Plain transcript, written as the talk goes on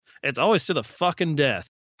It's always to the fucking death.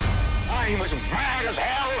 I'm as mad as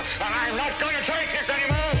hell, and I'm not going to take this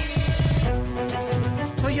anymore.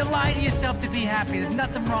 So you lie to yourself to be happy. There's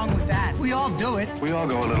nothing wrong with that. We all do it. We all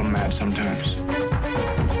go a little mad sometimes.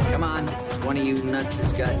 Come on, which one of you nuts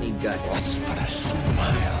has got any guts? Let's put a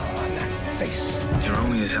smile on that face. You're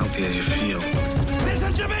only as healthy as you feel.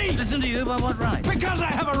 Listen to me. Listen to you by what right? Because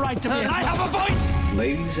I have a right to be. I have a voice.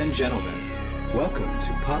 Ladies and gentlemen, welcome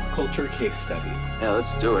to Pop Culture Case Study. Yeah,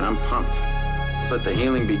 let's do it. I'm pumped. Let's let the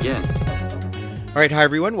healing begin. All right, hi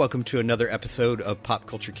everyone. Welcome to another episode of Pop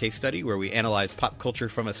Culture Case Study, where we analyze pop culture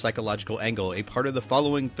from a psychological angle, a part of the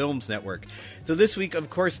Following Films Network. So this week,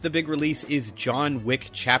 of course, the big release is John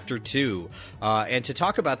Wick Chapter 2. And to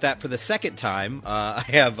talk about that for the second time, I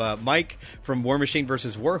have Mike from War Machine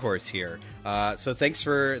vs. Warhorse here. So thanks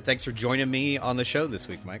for joining me on the show this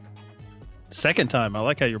week, Mike. Second time. I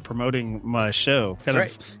like how you're promoting my show.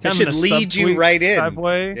 That should lead you right in. Type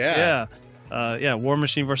way. Yeah. War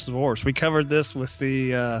Machine versus Warhorse. We covered this with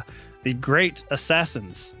the Great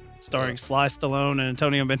Assassins, starring Sly Stallone and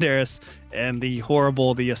Antonio Banderas, and the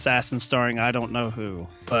horrible The Assassin, starring I don't know who.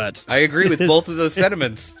 But I agree with both of those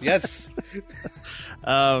sentiments. Yes.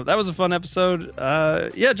 That was a fun episode.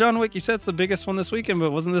 John Wick, you said it's the biggest one this weekend,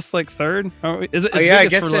 but wasn't this like third? Is it? I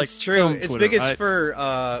guess that's like, true. It's biggest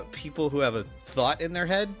for people who have a thought in their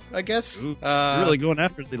head, I guess. Ooh, really going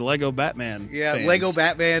after the Lego Batman. Yeah, fans. Lego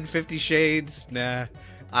Batman, 50 Shades. Nah,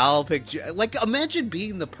 I'll pick. Imagine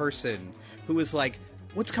being the person who is like,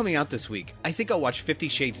 "What's coming out this week? I think I'll watch 50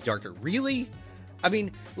 Shades Darker." Really? I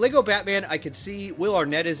mean, Lego Batman, I could see. Will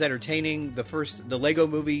Arnett is entertaining. The Lego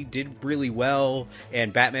movie did really well,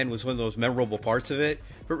 and Batman was one of those memorable parts of it.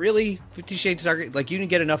 But really, 50 Shades Darker, you didn't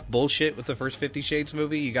get enough bullshit with the first 50 Shades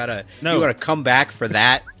movie. You gotta come back for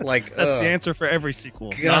that. That's the answer for every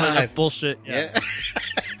sequel. God. Not enough bullshit. Yeah.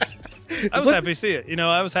 I was happy to see it.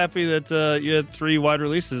 I was happy that you had 3 wide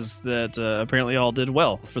releases that apparently all did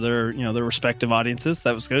well for their respective audiences.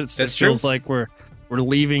 That was good. It feels like we're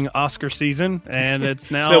leaving Oscar season, and it's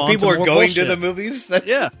now so people are going bullshit. to the movies.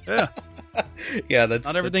 Yeah. Yeah, that's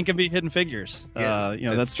not everything can be Hidden Figures. Yeah,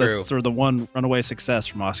 that's true. That's sort of the one runaway success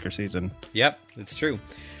from Oscar season. Yep, that's true.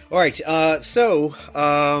 All right, so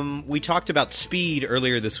we talked about Speed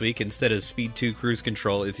earlier this week instead of Speed 2 Cruise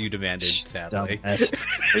Control, as you demanded, sadly.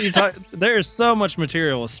 There is so much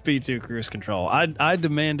material with Speed 2 Cruise Control. I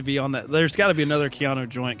demand to be on that. There's got to be another Keanu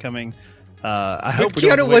joint coming. I hope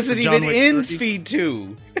Keanu wasn't even in Speed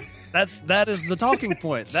 2. That is the talking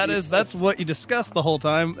point. That's what you discussed the whole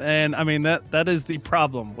time, and I mean that is the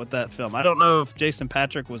problem with that film. I don't know if Jason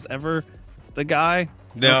Patric was ever the guy.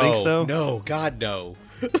 No, I don't think so. No, God, no.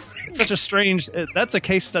 It's such a strange. That's a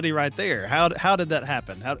case study right there. How did that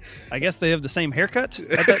happen? I guess they have the same haircut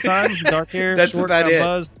at that time. Dark hair, that's short, about it.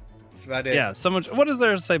 buzzed. That's about it. Yeah. So much. What is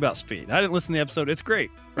there to say about Speed? I didn't listen to the episode. It's great,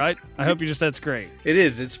 right? I hope you just said it's great. It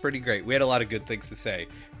is. It's pretty great. We had a lot of good things to say.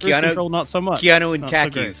 Cruise Control, not so much. Keanu in not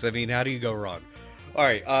khakis. so I mean, how do you go wrong? All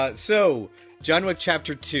right. So John Wick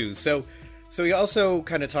Chapter 2. So we also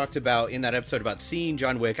kind of talked about in that episode about seeing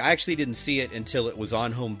John Wick. I actually didn't see it until it was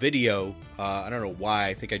on home video. I don't know why.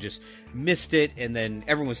 I think I just missed it. And then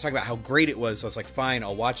everyone was talking about how great it was. So I was like, fine,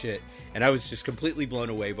 I'll watch it. And I was just completely blown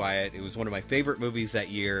away by it. It was one of my favorite movies that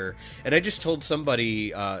year. And I just told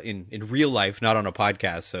somebody in real life, not on a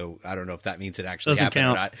podcast, so I don't know if that means it actually happened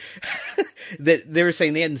or not, that they were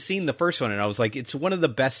saying they hadn't seen the first one. And I was like, it's one of the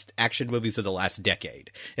best action movies of the last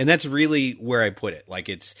decade. And that's really where I put it.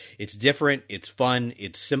 It's different, it's fun,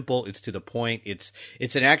 it's simple, it's to the point. It's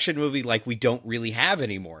an action movie like we don't really have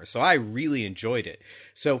anymore. So I really enjoyed it.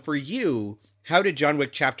 So for you, how did John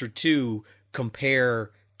Wick Chapter 2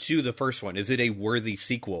 compare to the first one? Is it a worthy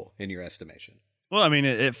sequel in your estimation? Well, I mean,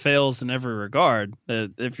 it fails in every regard.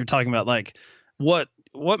 If you're talking about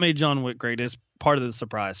what made John Wick great is part of the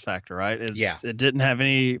surprise factor, right? It didn't have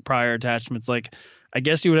any prior attachments. I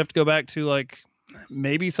guess you would have to go back to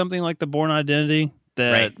maybe something like The Bourne Identity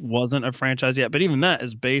that wasn't a franchise yet, but even that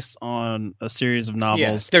is based on a series of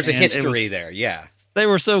novels. Yeah, there's a history there. Yeah. They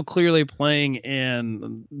were so clearly playing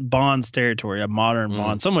in Bond's territory, a modern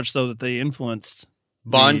Bond, so much so that they influenced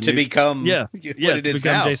Bond to become what it is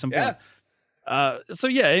now. Jason Bond.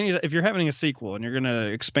 If you're having a sequel and you're going to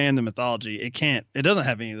expand the mythology, it doesn't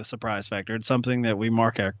have any of the surprise factor. It's something that we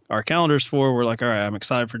mark our calendars for. We're like, all right, I'm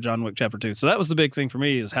excited for John Wick Chapter 2. So that was the big thing for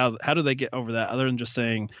me, is how do they get over that other than just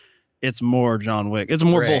saying it's more John Wick. It's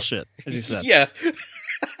more bullshit, as you said. Yeah.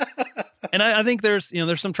 And I think there's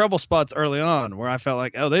some trouble spots early on where I felt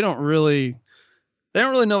like, they don't really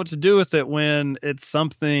know what to do with it when it's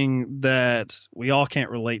something that we all can't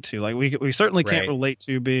relate to. We certainly can't relate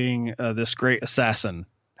to being this great assassin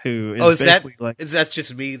who is basically like, that's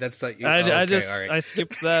just me. That's not you. I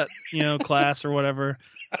skipped that, class or whatever.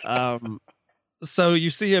 So you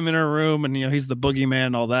see him in her room, and he's the boogeyman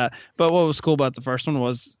and all that. But what was cool about the first one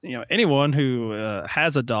was, anyone who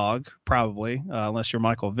has a dog, probably, unless you're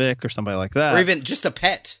Michael Vick or somebody like that, or even just a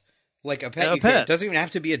pet. Like a pet, it doesn't even have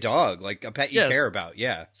to be a dog. Like a pet you care about,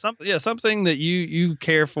 something that you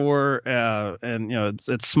care for, and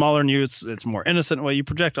it's smaller than you. It's more innocent way. You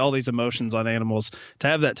project all these emotions on animals. To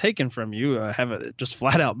have that taken from you, have it just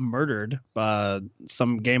flat out murdered by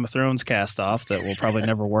some Game of Thrones cast off that will probably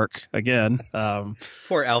never work again.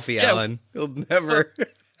 Poor Alfie Allen, he'll never.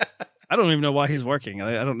 I don't even know why he's working.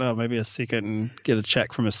 I don't know. Maybe a secret and get a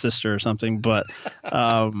check from his sister or something, but.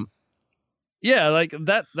 Yeah, like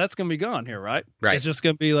that's going to be gone here, right? Right. It's just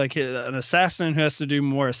going to be like an assassin who has to do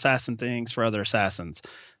more assassin things for other assassins.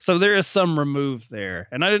 So there is some remove there.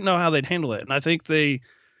 And I didn't know how they'd handle it. And I think they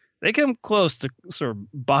come close to sort of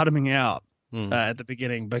bottoming out at the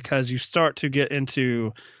beginning, because you start to get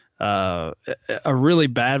into a really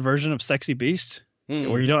bad version of Sexy Beast.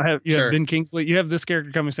 Where you have Ben Kingsley. You have this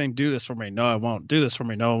character coming saying, "Do this for me." No, I won't. Do this for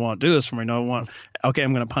me. No, I won't. Do this for me. No, I won't. Okay,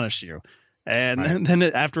 I'm going to punish you. And then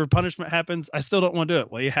after punishment happens, I still don't want to do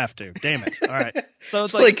it. Well, you have to. Damn it. All right. So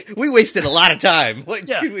it's like we wasted a lot of time. Like,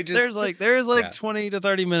 yeah, there's 20 to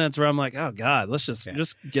 30 minutes where I'm like, oh God, let's just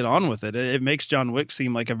get on with it. It makes John Wick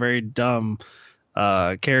seem like a very dumb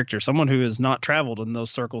character, someone who has not traveled in those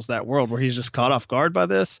circles, that world, where he's just caught off guard by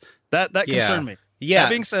this. That concerned me. Yeah. That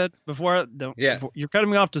being said, before you're cutting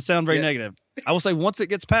me off to sound very negative. I will say, once it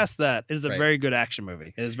gets past that, it is a very good action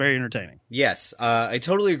movie. It is very entertaining. Yes, I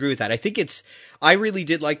totally agree with that. I really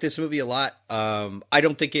did like this movie a lot. I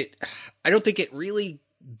don't think it really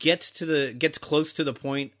gets close to the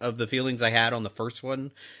point of the feelings I had on the first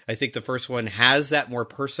one. I think the first one has that more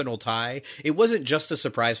personal tie. It wasn't just a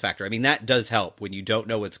surprise factor. I mean, that does help when you don't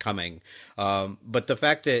know what's coming. But the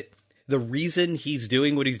fact that the reason he's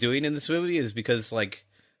doing what he's doing in this movie is because, like,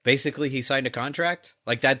 basically he signed a contract.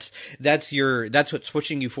 Like, that's what's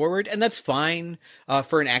pushing you forward. And that's fine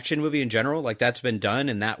for an action movie in general. Like, that's been done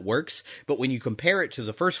and that works. But when you compare it to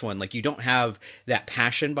the first one, like, you don't have that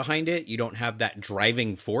passion behind it. You don't have that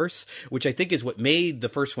driving force, which I think is what made the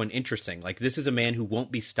first one interesting. Like, this is a man who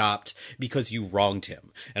won't be stopped because you wronged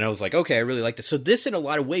him. And I was like, okay, I really like this. So this, in a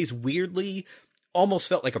lot of ways, weirdly almost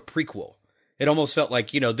felt like a prequel. It almost felt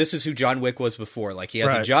like, this is who John Wick was before. Like, he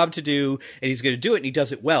has a job to do, and he's going to do it, and he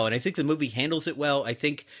does it well. And I think the movie handles it well. I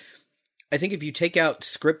think if you take out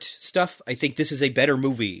script stuff, I think this is a better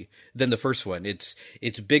movie than the first one. It's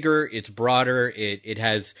bigger, it's broader, it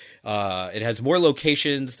has more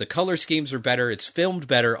locations, the color schemes are better, it's filmed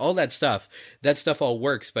better, all that stuff. That stuff all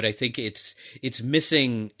works, but I think it's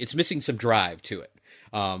missing some drive to it.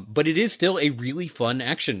 But it is still a really fun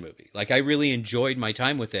action movie. Like, I really enjoyed my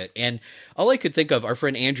time with it. And all I could think of, our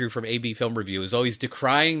friend Andrew from AB Film Review is always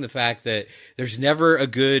decrying the fact that there's never a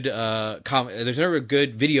good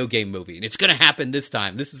video game movie. And it's going to happen this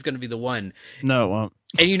time. This is going to be the one. No, it won't.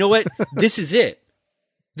 And you know what? This is it.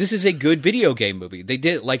 This is a good video game movie. They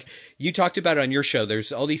did, like, you talked about it on your show.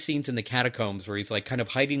 There's all these scenes in the catacombs where he's, like, kind of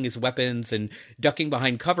hiding his weapons and ducking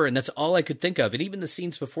behind cover, and that's all I could think of. And even the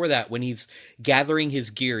scenes before that, when he's gathering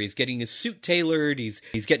his gear, he's getting his suit tailored, he's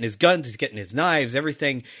getting his guns, he's getting his knives,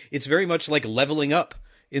 everything. It's very much like leveling up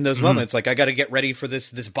in those moments. Like, I got to get ready for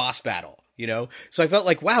this boss battle. So I felt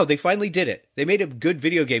like, wow, they finally did it. They made a good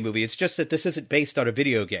video game movie. It's just that this isn't based on a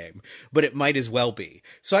video game, but it might as well be.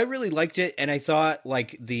 So I really liked it, and I thought,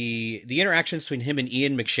 like, the interactions between him and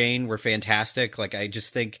Ian McShane were fantastic. Like, I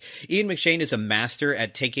just think Ian McShane is a master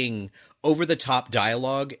at taking over-the-top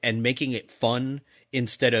dialogue and making it fun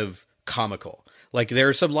instead of comical. Like, there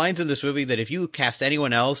are some lines in this movie that if you cast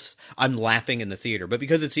anyone else, I'm laughing in the theater. But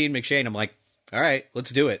because it's Ian McShane, I'm like, all right,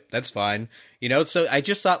 let's do it. That's fine. So I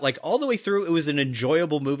just thought, like, all the way through, it was an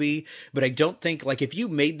enjoyable movie, but I don't think, like, if you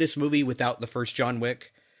made this movie without the first John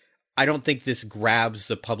Wick, I don't think this grabs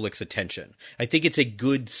the public's attention. I think it's a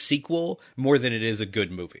good sequel more than it is a good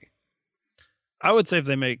movie. I would say if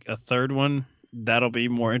they make a third one, that'll be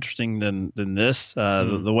more interesting than this.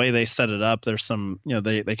 The way they set it up, there's some,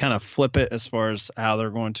 they kind of flip it as far as how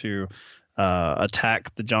they're going to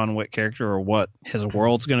attack the John Wick character or what his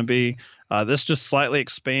world's going to be. This just slightly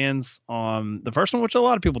expands on the first one, which a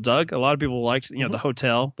lot of people dug. A lot of people liked, the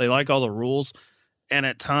hotel. They like all the rules. And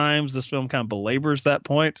at times, this film kind of belabors that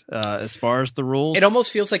point as far as the rules. It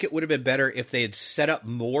almost feels like it would have been better if they had set up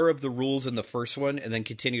more of the rules in the first one and then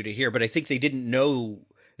continue to here. But I think they didn't know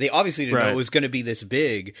They obviously didn't know it was going to be this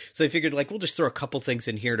big. So they figured, like, we'll just throw a couple things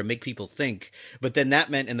in here to make people think. But then that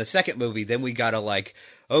meant in the second movie, then we got to, like,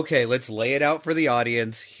 okay, let's lay it out for the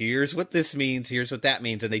audience. Here's what this means. Here's what that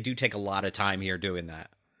means. And they do take a lot of time here doing that.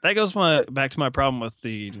 That goes back to my problem with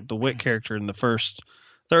the Wick character in the first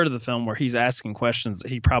third of the film, where he's asking questions that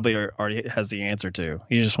he probably already has the answer to.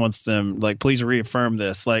 He just wants them, like, please reaffirm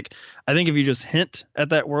this. Like, I think if you just hint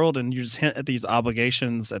at that world and you just hint at these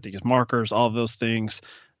obligations, at these markers, all of those things,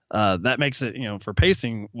 that makes it, for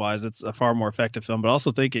pacing wise, it's a far more effective film. But I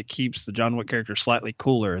also think it keeps the John Wick character slightly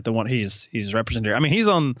cooler than what he's represented here. I mean, he's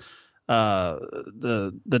on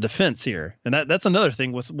the defense here, and that's another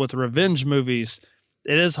thing with revenge movies.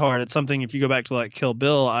 It is hard. It's something, if you go back to like Kill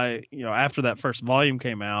Bill, after that first volume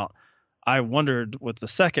came out, I wondered with the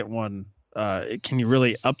second one, can you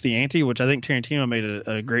really up the ante? Which I think Tarantino made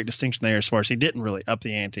a great distinction there, as far as he didn't really up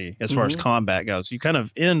the ante as far as combat goes. You kind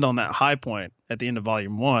of end on that high point at the end of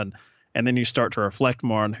volume 1, and then you start to reflect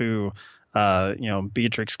more on who,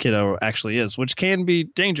 Beatrix Kiddo actually is, which can be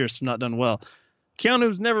dangerous if not done well.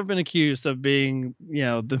 Keanu's never been accused of being,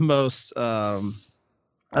 the most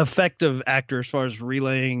effective actor as far as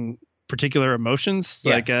relaying particular emotions.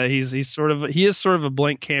 Yeah. Like he is sort of a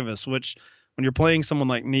blank canvas, which when you're playing someone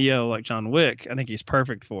like Neo, like John Wick, I think he's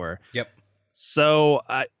perfect for. Yep. So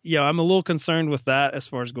I'm a little concerned with that as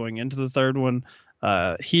far as going into the third one.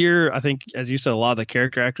 Here, I think, as you said, a lot of the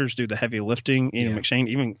character actors do the heavy lifting. Ian McShane,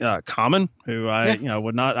 even Common, who I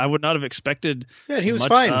would not have expected. Yeah, he was much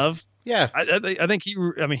fine. Of. Yeah, I think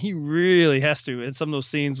he really has to. In some of those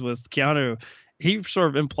scenes with Keanu, he sort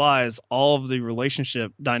of implies all of the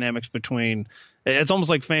relationship dynamics between. It's almost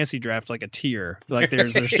like fancy draft, like a tier. Like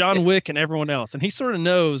there's John Wick and everyone else, and he sort of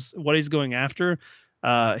knows what he's going after.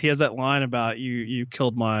 He has that line about you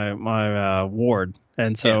killed my ward,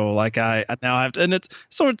 and so like I now have to, and it's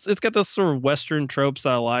got those sort of Western tropes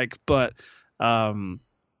I like, but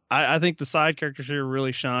I think the side characters here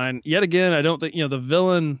really shine. Yet again, I don't think the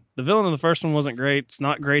villain in the first one wasn't great. It's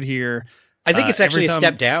not great here. I think it's actually a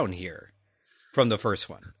step down here from the first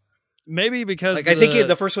one. Maybe because I think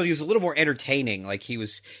the first one he was a little more entertaining. Like he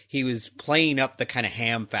was playing up the kind of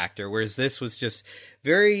ham factor, whereas this was just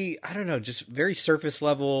very, I don't know, just very surface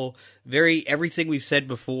level, very everything we've said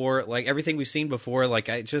before, like everything we've seen before. Like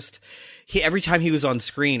every time he was on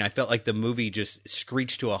screen, I felt like the movie just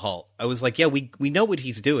screeched to a halt. I was like, yeah, we know what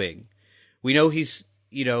he's doing. We know he's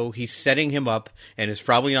setting him up, and it's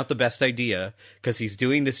probably not the best idea because he's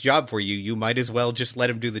doing this job for you. You might as well just let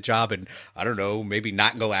him do the job, and I don't know, maybe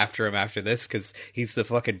not go after him after this because he's the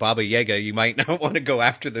fucking Baba Yaga. You might not want to go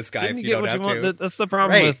after this guy if you don't have to. That's the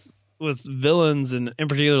problem with villains, and in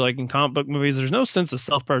particular, like in comic book movies, there's no sense of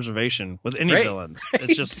self-preservation with any villains. Right.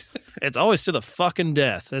 It's just, it's always to the fucking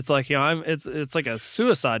death. It's like, it's like a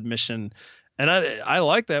suicide mission. And I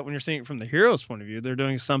like that when you're seeing it from the hero's point of view. They're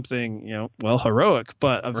doing something, heroic.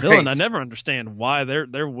 But a villain, I never understand why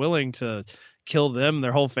they're willing to kill them,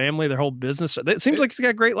 their whole family, their whole business. It seems like he's got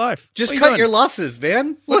a great life. Just cut your losses,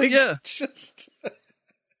 man.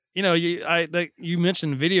 You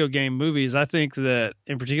mentioned video game movies. I think that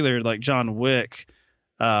in particular, like John Wick,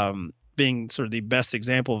 being sort of the best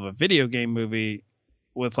example of a video game movie.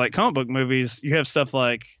 With like comic book movies, you have stuff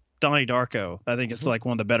like Donnie Darko. I think it's like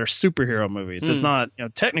one of the better superhero movies. It's not,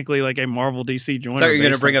 technically like a Marvel DC joint. I thought you were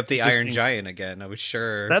going to bring up the Iron Giant again. I was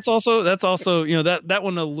sure. That's also, that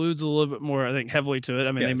one alludes a little bit more, I think, heavily to it.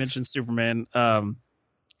 I mean, They mentioned Superman. I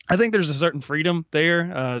think there's a certain freedom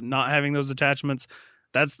there, not having those attachments.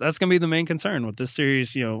 That's going to be the main concern with this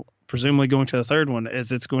series, presumably going to the third one,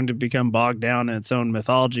 is it's going to become bogged down in its own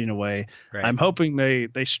mythology in a way. Right. I'm hoping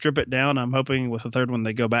they strip it down. I'm hoping with the third one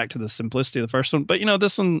they go back to the simplicity of the first one. But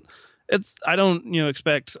this one, I don't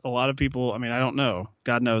expect a lot of people. I mean, I don't know.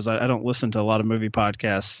 God knows I don't listen to a lot of movie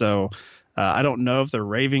podcasts, so I don't know if they're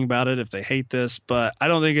raving about it, if they hate this, but I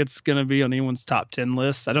don't think it's going to be on anyone's top 10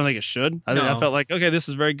 list. I don't think it should. I felt like, okay, this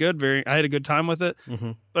is very good. I had a good time with it,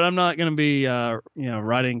 but I'm not going to be,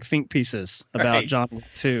 writing think pieces about John Wick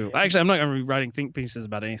 2. Actually, I'm not going to be writing think pieces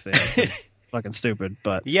about anything. It's fucking stupid,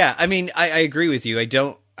 but yeah, I mean, I agree with you.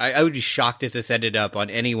 I would be shocked if this ended up on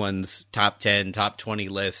anyone's top 10, top 20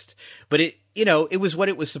 list, but it was what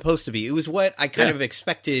it was supposed to be. It was what I kind of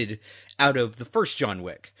expected out of the first John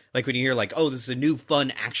Wick. Like when you hear like, oh, this is a new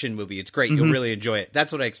fun action movie. It's great. You'll really enjoy it.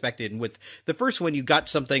 That's what I expected. And with the first one, you got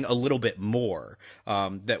something a little bit more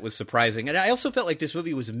that was surprising. And I also felt like this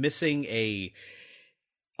movie was missing a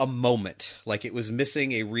a moment. Like, it was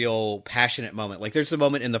missing a real passionate moment. Like, there's the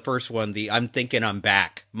moment in the first one, the I'm thinking I'm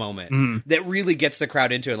back moment, that really gets the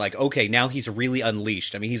crowd into it. Like, okay, now he's really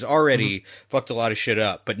unleashed. I mean, he's already fucked a lot of shit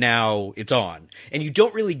up, but now it's on. And you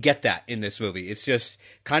don't really get that in this movie. It's just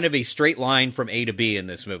kind of a straight line from A to B in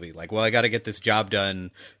this movie. Like, well, I got to get this job done,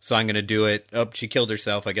 so I'm going to do it. Oh, she killed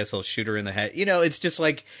herself. I guess I'll shoot her in the head. You know, it's just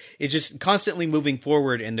like, it's just constantly moving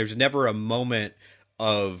forward, and there's never a moment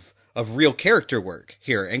of real character work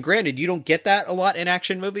here. And granted, you don't get that a lot in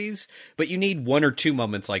action movies, but you need one or two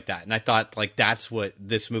moments like that. And I thought, like, that's what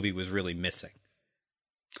this movie was really missing.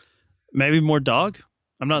 Maybe more dog.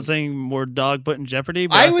 I'm not saying more dog put in jeopardy,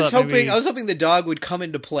 but I was hoping the dog would come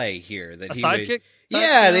into play here. That a sidekick?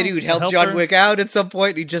 That he would help John Wick out at some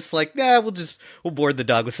point. He just like, we'll board the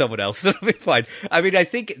dog with someone else. It'll be fine. I mean, I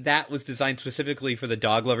think that was designed specifically for the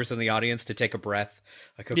dog lovers in the audience to take a breath.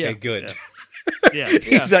 Like, okay, good. Yeah.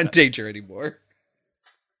 He's not in danger anymore.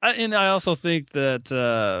 I also think that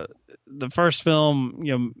the first film,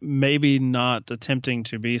 you know, maybe not attempting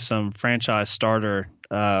to be some franchise starter.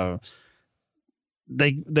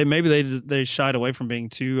 They shied away from being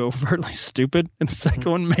too overtly stupid in the second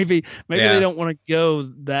one. Maybe they don't want to go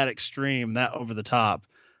that extreme, that over the top.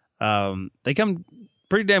 They come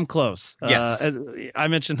pretty damn close. Yes. As I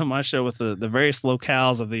mentioned on my show with the various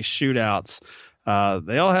locales of these shootouts.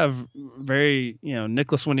 They all have very, you know,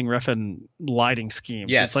 Nicholas Winding Refn lighting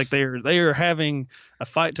schemes. Yes. It's like they are having a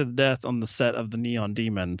fight to the death on the set of the Neon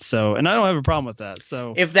Demon. So, and I don't have a problem with that.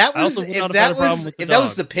 So if that was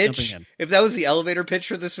the pitch, if that was the elevator pitch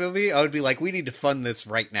for this movie, I would be like, we need to fund this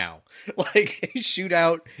right now. Like,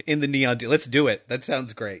 shootout in the Neon Demon. Let's do it. That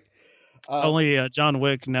sounds great. Only John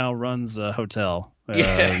Wick now runs a hotel.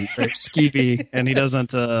 Very skeevy, and he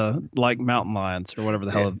doesn't like mountain lions or whatever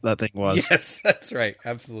the hell that thing was. Yes, that's right.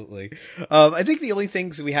 Absolutely. I think the only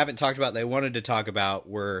things we haven't talked about that I wanted to talk about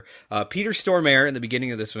were Peter Stormare in the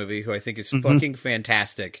beginning of this movie, who I think is fucking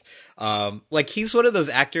fantastic. Like, he's one of those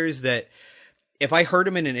actors that if I heard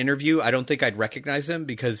him in an interview, I don't think I'd recognize him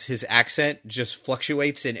because his accent just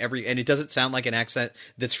fluctuates and it doesn't sound like an accent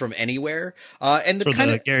that's from anywhere. And the kind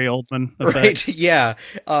of Gary Oldman effect. Right? Yeah.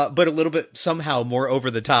 But a little bit somehow more over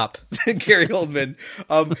the top than Gary Oldman.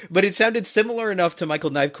 But it sounded similar enough to Michael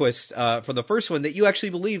Nyqvist, for the first one that you actually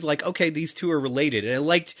believe, like, okay, these two are related. And I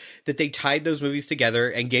liked that they tied those movies together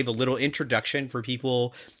and gave a little introduction for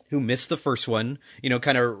people who missed the first one, you know,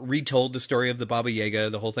 kind of retold the story of the Baba Yaga,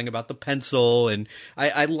 the whole thing about the pencil. And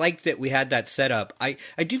I like that we had that set up. I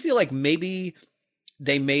do feel like maybe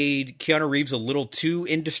they made Keanu Reeves a little too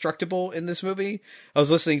indestructible in this movie. I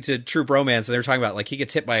was listening to True Bromance and they were talking about, like, he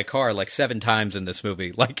gets hit by a car like 7 times in this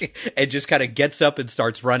movie. Like, and just kind of gets up and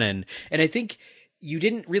starts running. And I think you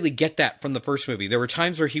didn't really get that from the first movie. There were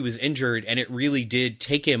times where he was injured and it really did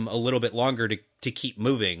take him a little bit longer to keep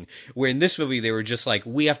moving. Where in this movie, they were just like,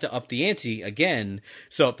 we have to up the ante again.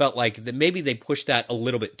 So it felt like that maybe they pushed that a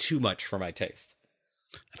little bit too much for my taste.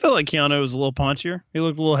 I felt like Keanu was a little punchier. He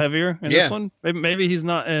looked a little heavier in this one. Maybe he's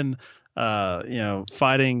not in,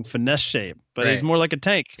 fighting finesse shape, but he's more like a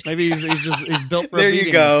tank. Maybe he's built for there a beating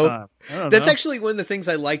you go. this time. That's actually one of the things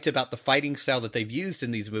I liked about the fighting style that they've used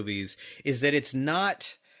in these movies is that it's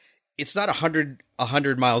not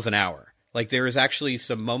 100 miles an hour. Like, there is actually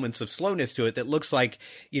some moments of slowness to it that looks like,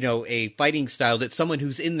 you know, a fighting style that someone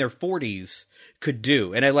who's in their 40s could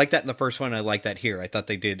do. And I like that in the first one. I like that here. I thought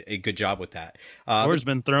they did a good job with that. Or has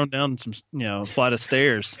been thrown down some, flight of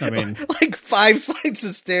stairs. I mean, like 5 flights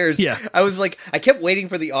of stairs. Yeah. I was like, I kept waiting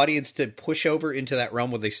for the audience to push over into that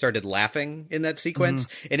realm where they started laughing in that sequence.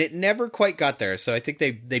 And it never quite got there. So I think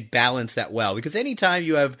they balanced that well, because anytime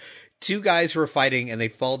you have 2 guys who are fighting and they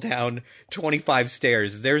fall down 25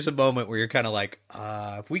 stairs, there's a moment where you're kind of like,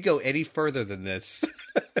 if we go any further than this,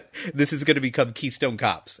 this is going to become Keystone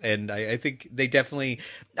Cops. And I think they definitely,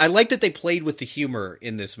 I like that they played with the humor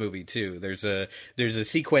in this movie too. There's a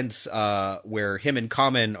sequence where him and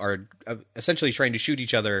Common are essentially trying to shoot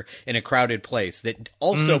each other in a crowded place that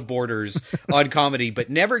also borders on comedy, but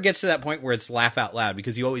never gets to that point where it's laugh out loud,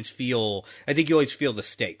 because you always feel the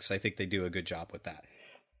stakes. I think they do a good job with that.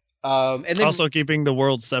 And then also keeping the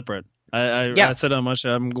world separate. I said on my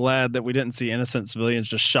show, I'm glad that we didn't see innocent civilians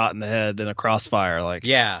just shot in the head in a crossfire. Like,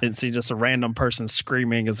 didn't see just a random person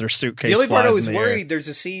screaming as their suitcase. The only part I was worried, air. There's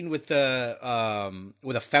a scene with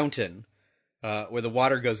with a fountain where the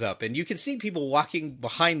water goes up, and you can see people walking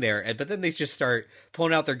behind there, but then they just start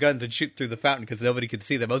pulling out their guns and shoot through the fountain because nobody can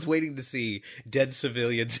see them. I was waiting to see dead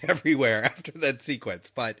civilians everywhere after that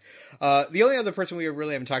sequence. But the only other person we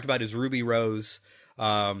really haven't talked about is Ruby Rose.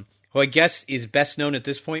 who I guess is best known at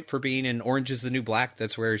this point for being in Orange is the New Black.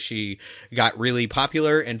 That's where she got really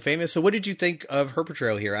popular and famous. So what did you think of her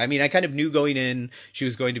portrayal here? I mean, I kind of knew going in she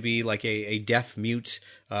was going to be like a deaf mute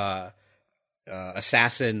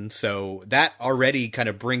assassin, so that already kind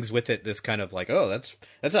of brings with it this kind of like, oh,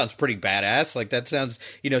 that sounds pretty badass. Like that sounds,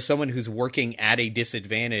 someone who's working at a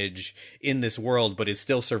disadvantage in this world but is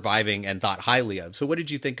still surviving and thought highly of. So what did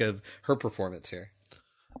you think of her performance here?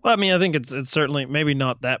 Well, I mean, I think it's certainly maybe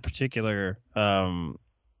not that particular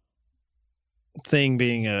thing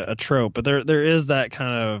being a trope, but there is that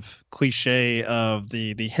kind of cliche of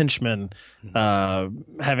the henchman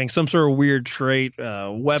having some sort of weird trait,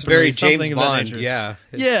 weaponry, it's very something James of Bond. that nature.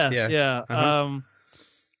 Yeah. Uh-huh.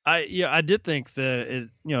 I did think that it,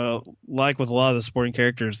 like with a lot of the supporting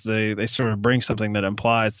characters, they sort of bring something that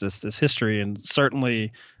implies this history, and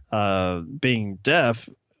certainly being deaf,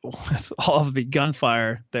 with all of the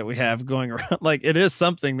gunfire that we have going around, like it is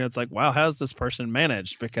something that's like, wow, how's this person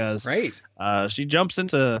managed? Because she jumps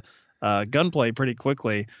into gunplay pretty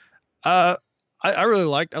quickly. I really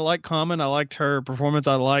liked Common. I liked her performance.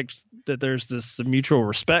 I liked that there's this mutual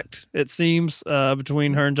respect, it seems,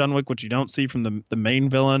 between her and John Wick, which you don't see from the main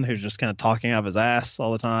villain, who's just kind of talking out of his ass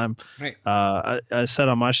all the time. Right. I said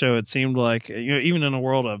on my show, it seemed like, even in a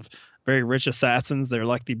world of very rich assassins, they're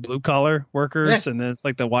like the blue collar workers, and then it's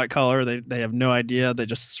like the white collar. They have no idea. They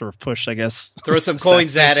just sort of push, I guess, throw some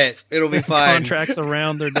coins at it. It'll be fine. Contracts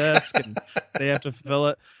around their desk, and they have to fulfill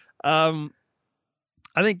it. I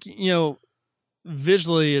think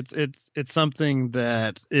visually, it's something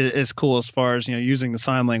that is cool as far as using the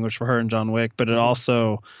sign language for her and John Wick, but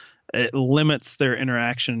it limits their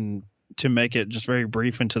interaction to make it just very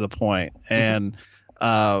brief and to the point. And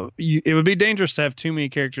it would be dangerous to have too many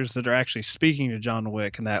characters that are actually speaking to John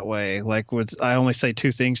Wick in that way. Like, I only say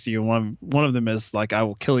two things to you. One of them is like, "I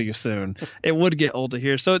will kill you soon." It would get old to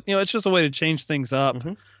hear. So it's just a way to change things up.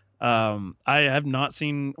 I have not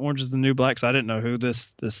seen Orange is the New Black, so I didn't know who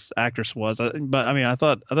this actress was. But I mean, I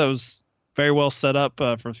thought it was very well set up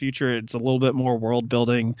for the future. It's a little bit more world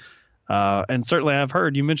building. And certainly I've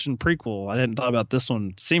heard you mentioned prequel. I hadn't thought about this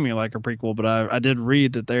one seeming like a prequel, but I did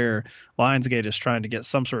read that Lionsgate is trying to get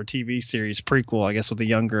some sort of TV series prequel, I guess, with the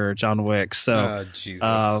younger John Wick. So,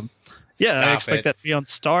 I expect that to be on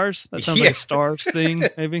Starz. That sounds like a Starz thing,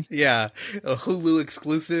 maybe. Yeah, a Hulu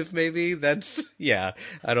exclusive, maybe. I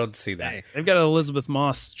don't see that. Hey, they've got an Elizabeth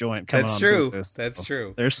Moss joint coming on. That's true. Hulu, so That's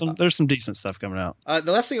true. There's some decent stuff coming out.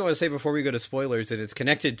 The last thing I want to say before we go to spoilers, and it's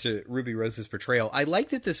connected to Ruby Rose's portrayal. I like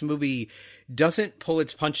that this movie doesn't pull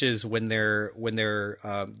its punches when they're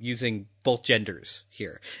using both genders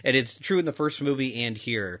here, and it's true in the first movie and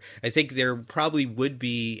here. I think there probably would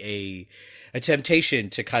be a temptation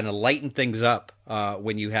to kind of lighten things up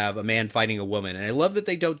when you have a man fighting a woman. And I love that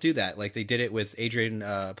they don't do that. Like they did it with Adrian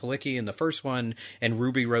Palicki in the first one, and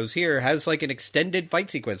Ruby Rose here has like an extended fight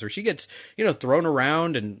sequence where she gets, thrown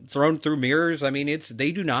around and thrown through mirrors. I mean,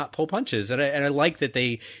 they do not pull punches. And I like that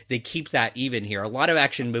they keep that even here. A lot of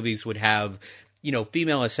action movies would have,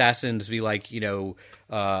 female assassins be like,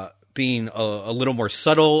 being a little more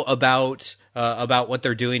subtle about what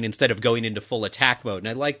they're doing instead of going into full attack mode. And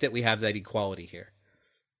I like that we have that equality here.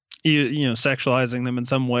 Sexualizing them in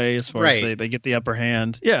some way as far as they get the upper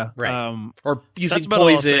hand. Yeah. Right. Or using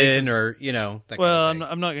poison or, that kind of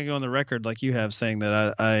I'm not going to go on the record like you have saying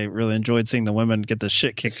that I really enjoyed seeing the women get the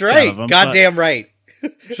shit kicked That's right. out of them. Goddamn right.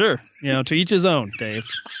 Sure. To each his own, Dave.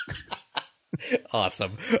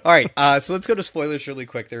 Awesome. All right. So let's go to spoilers really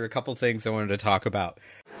quick. There are a couple things I wanted to talk about.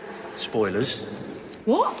 Spoilers?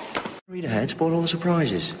 What? Read ahead, spoil all the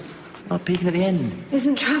surprises. Not peeking at the end.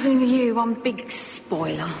 Isn't travelling with you one big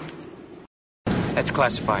spoiler? That's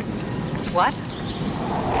classified. It's what?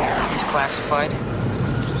 It's classified.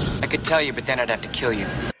 I could tell you, but then I'd have to kill you.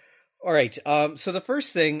 All right. So the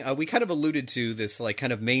first thing we kind of alluded to, this like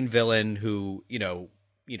kind of main villain who,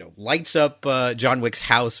 lights up John Wick's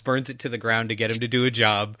house, burns it to the ground to get him to do a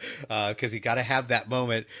job, because you got to have that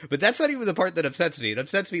moment. But that's not even the part that upsets me. It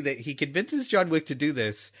upsets me that he convinces John Wick to do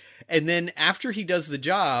this, and then after he does the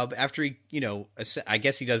job, after he, I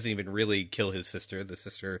guess he doesn't even really kill his sister. The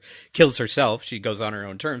sister kills herself. She goes on her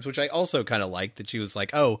own terms, which I also kind of liked, that she was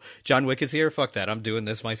like, "Oh, John Wick is here. Fuck that. I'm doing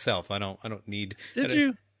this myself. I don't need." Did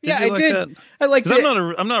you? Yeah, I did. That? I like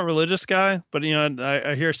that. I'm not a religious guy, but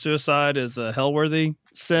I hear suicide is a hellworthy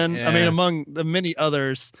sin. Yeah. I mean, among the many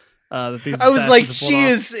others that these. I was like, she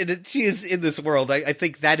is in this world. I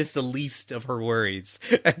think that is the least of her worries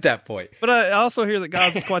at that point. But I also hear that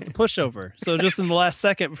God's quite the pushover. So just in the last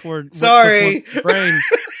second before sorry brain,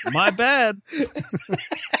 my bad.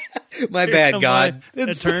 My bad, God.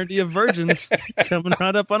 Eternity of virgins coming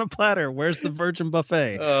right up on a platter. Where's the virgin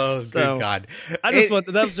buffet? Oh, good God.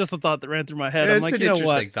 That was just a thought that ran through my head. I'm like, you know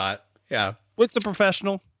what? Thought. Yeah. Wick's a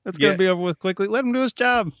professional. It's going to be over with quickly. Let him do his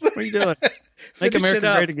job. What are you doing? Make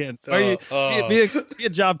America great again. Be a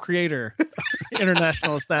job creator,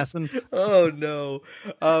 international assassin. Oh, no.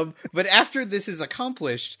 But after this is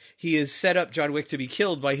accomplished, he has set up John Wick to be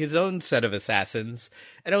killed by his own set of assassins.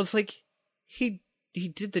 And I was like, he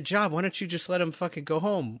did the job. Why don't you just let him fucking go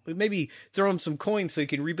home? Maybe throw him some coins so he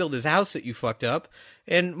can rebuild his house that you fucked up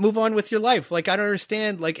and move on with your life. Like, I don't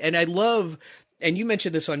understand. Like, and I love, and you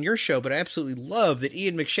mentioned this on your show, but I absolutely love that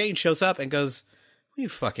Ian McShane shows up and goes, "You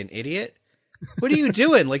fucking idiot. What are you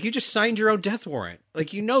doing? Like, you just signed your own death warrant.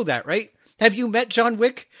 Like, you know that, right? Have you met John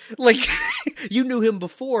Wick? Like, you knew him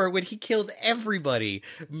before when he killed everybody.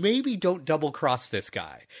 Maybe don't double cross this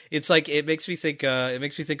guy." It's like, it makes me think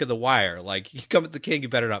of The Wire. Like, you come at the king, you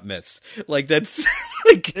better not miss. Like, that's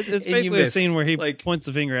like, it's basically a scene where he points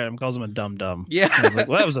the finger at him, calls him a dum-dum. Yeah. I was like,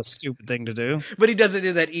 well, that was a stupid thing to do. But he does it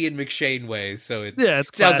in that Ian McShane way. So it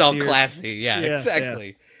sounds all classy. Yeah, exactly.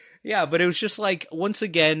 Yeah. Yeah, but it was just like, once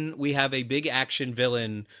again, we have a big action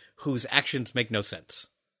villain whose actions make no sense.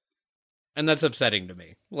 And that's upsetting to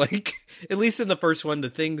me. Like, at least in the first one, the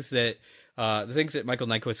things that Michael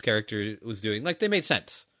Nyqvist's character was doing, like, they made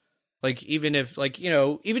sense. Like, even if, like, you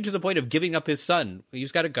know, even to the point of giving up his son.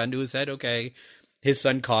 He's got a gun to his head, okay. His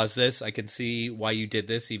son caused this. I can see why you did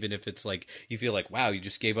this, even if it's like, you feel like, wow, you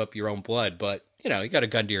just gave up your own blood. But, you know, you got a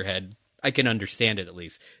gun to your head. I can understand it, at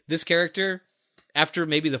least. This character, after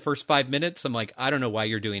maybe the first 5 minutes, I'm like, I don't know why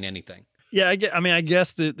you're doing anything. Yeah, I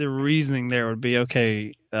guess the reasoning there would be,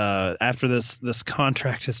 okay, after this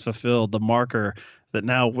contract is fulfilled, the marker that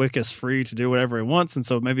now Wick is free to do whatever he wants, and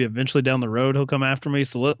so maybe eventually down the road he'll come after me.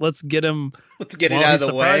 So let's get him. Let's get it out of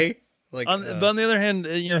the way. Like, but on the other hand,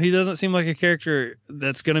 you know, he doesn't seem like a character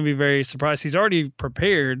that's going to be very surprised. He's already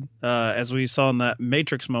prepared, as we saw in that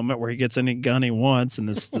Matrix moment where he gets any gun he wants, and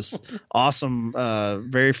this awesome,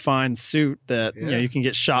 very fine suit that you know you can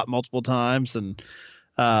get shot multiple times, and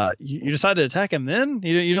you decide to attack him. Then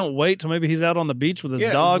you don't wait till maybe he's out on the beach with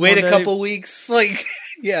his dog. Wait a couple weeks, like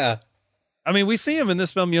yeah. I mean, we see him in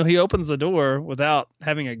this film. You know, he opens the door without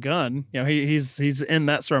having a gun. You know, he's in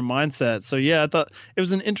that sort of mindset. So yeah, I thought it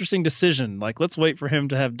was an interesting decision. Like, let's wait for him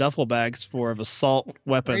to have duffel bags full of assault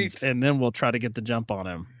weapons, and then we'll try to get the jump on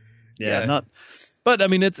him. Yeah. But I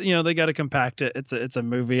mean, it's, you know, they got to compact it. It's a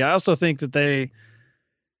movie. I also think that they,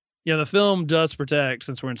 you know, the film does protect,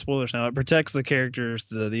 since we're in spoilers now, it protects the characters,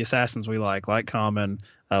 the assassins we like Common,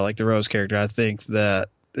 like the Rose character. I think that,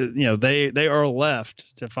 you know, they are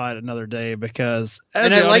left to fight another day because,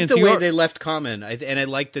 and I like the way they left Common, and I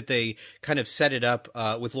like that they kind of set it up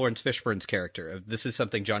with Lawrence Fishburne's character. This is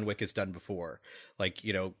something John Wick has done before, like,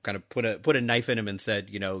 you know, kind of put a knife in him and said,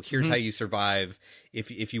 you know, here's how you survive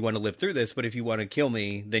if you want to live through this, but if you want to kill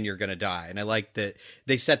me, then you're going to die. And I like that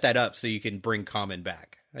they set that up so you can bring Common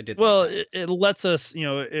back. I did. Well, it lets us, you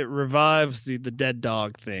know, it revives the dead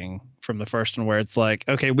dog thing from the first one, where it's like,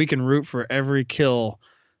 okay, we can root for every kill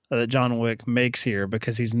that John Wick makes here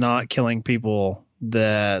because he's not killing people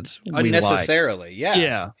that we unnecessarily. Like.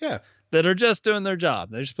 Yeah. That are just doing their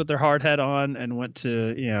job. They just put their hard hat on and went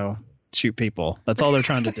to, you know, shoot people. That's all they're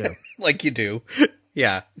trying to do. Like you do.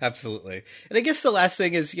 Yeah, absolutely. And I guess the last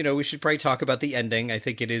thing is, you know, we should probably talk about the ending. I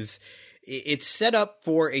think it's set up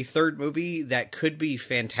for a third movie that could be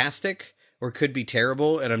fantastic or could be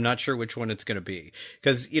terrible, and I'm not sure which one it's going to be.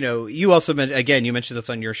 Because, you know, you also mentioned, you mentioned this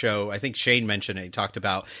on your show. I think Shane mentioned it. He talked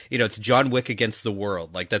about, you know, it's John Wick against the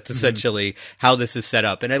world. Like, that's essentially how this is set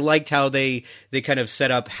up. And I liked how they kind of set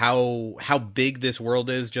up how big this world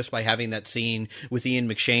is just by having that scene with Ian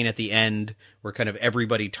McShane at the end, where kind of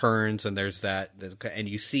everybody turns and there's that, and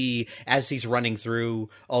you see as he's running through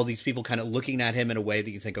all these people kind of looking at him in a way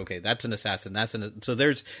that you think, okay, that's an assassin. So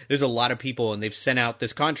there's a lot of people, and they've sent out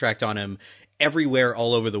this contract on him everywhere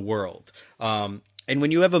all over the world. And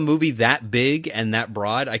when you have a movie that big and that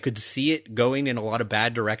broad, I could see it going in a lot of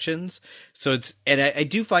bad directions. So I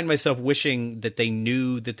do find myself wishing that they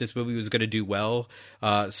knew that this movie was going to do well,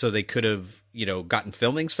 so they could have, you know, gotten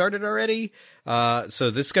filming started already.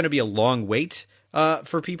 So this is going to be a long wait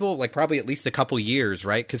for people, like probably at least a couple years,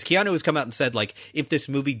 right? Because Keanu has come out and said, like, if this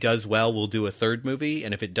movie does well, we'll do a third movie,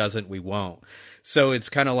 and if it doesn't, we won't. So it's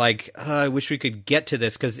kind of like, I wish we could get to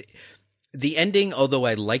this, because the ending, although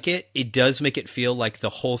I like it, it does make it feel like the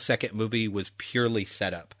whole second movie was purely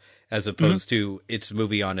set up, as opposed to its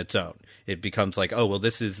movie on its own. It becomes like, oh, well,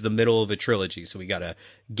 this is the middle of a trilogy, so we got to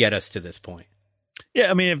get us to this point. Yeah,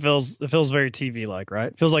 I mean, it feels very TV like,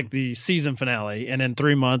 right? It feels like the season finale, and in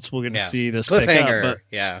 3 months we'll get to see this pick up.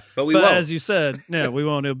 But we won't. As you said, no, we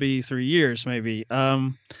won't. It'll be 3 years, maybe.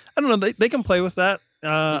 I don't know. They can play with that.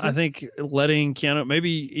 I think letting Keanu,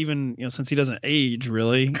 maybe even since he doesn't age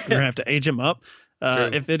really, you're gonna have to age him up.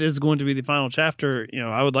 If it is going to be the final chapter,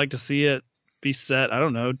 I would like to see it be set, I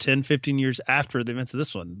don't know, 10, 15 years after the events of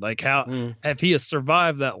this one. Like if he has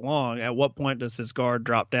survived that long, at what point does his guard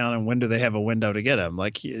drop down and when do they have a window to get him?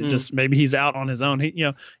 Like just maybe he's out on his own.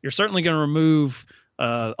 You're certainly going to remove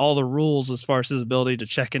all the rules as far as his ability to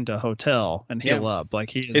check into a hotel and heal up.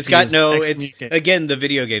 Like it's again, the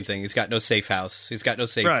video game thing. He's got no safe house. He's got no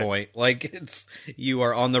save point. Like you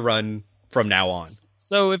are on the run from now on.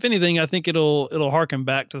 So if anything, I think it'll harken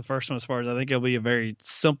back to the first one as far as I think it'll be a very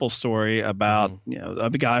simple story about a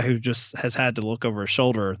guy who just has had to look over his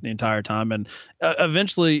shoulder the entire time, and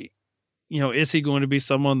eventually, is he going to be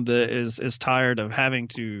someone that is tired of having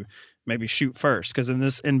to maybe shoot first?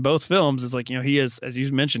 Because in both films, it's like he is, as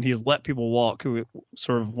you mentioned, he has let people walk who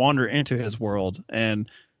sort of wander into his world, and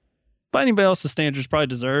by anybody else's standards, probably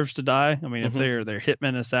deserves to die. I mean, if they're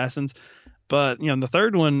hitmen assassins, but in the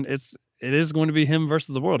third one, it is going to be him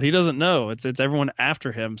versus the world. He doesn't know. It's everyone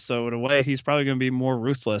after him. So in a way, he's probably going to be more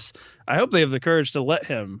ruthless. I hope they have the courage to let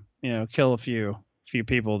him, kill a few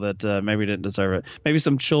people that maybe didn't deserve it. Maybe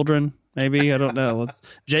some children. Maybe, I don't know.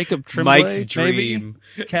 Jacob Tremblay, Mike's dream.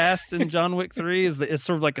 Maybe cast in John Wick 3 is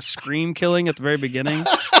sort of like a scream killing at the very beginning.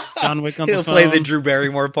 John Wick on the phone. He'll play the Drew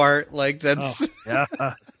Barrymore part. Like that's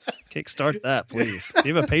kickstart that, please. Do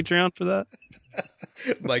you have a Patreon for that?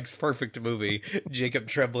 Mike's perfect movie. Jacob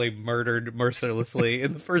Tremblay murdered mercilessly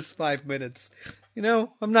in the first 5 minutes.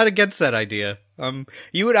 I'm not against that idea.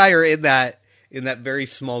 You and I are in that very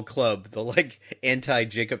small club, the anti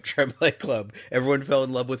Jacob Tremblay club. Everyone fell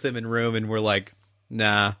in love with him in Room, and we're like,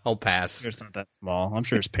 nah, I'll pass. It's not that small. I'm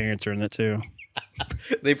sure his parents are in it too.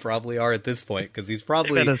 They probably are at this point because he's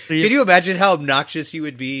probably. Can you imagine how obnoxious you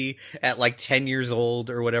would be at 10 years old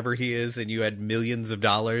or whatever he is, and you had millions of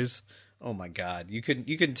dollars? Oh my God, you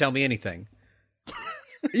couldn't tell me anything.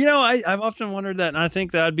 I've often wondered that, and I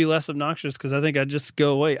think that I'd be less obnoxious because I think I'd just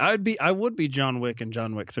go away. I would be John Wick in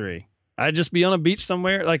John Wick 3. I'd just be on a beach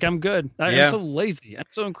somewhere. Like, I'm good. I'm so lazy. I'm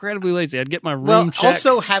so incredibly lazy. I'd get my room checked.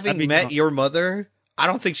 Also, having met your mother, I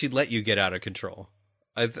don't think she'd let you get out of control.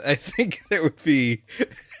 I think there would be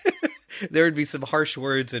some harsh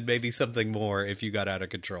words and maybe something more if you got out of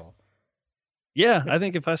control. Yeah, I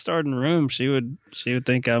think if I started in Room, she would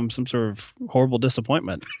think I'm some sort of horrible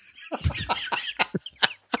disappointment.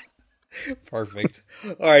 Perfect.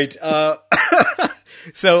 All right.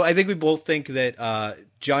 So I think we both think that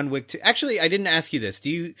John Wick 2. Actually, I didn't ask you this.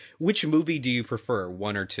 Which movie do you prefer,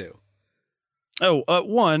 1 or 2? Oh,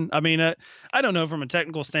 1. I mean, I don't know. From a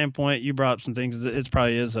technical standpoint, you brought up some things. It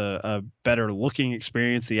probably is a better looking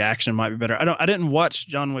experience. The action might be better. I didn't watch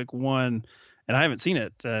John Wick 1. And I haven't seen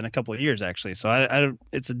it in a couple of years, actually. So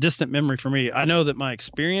it's a distant memory for me. I know that my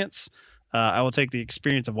experience, I will take the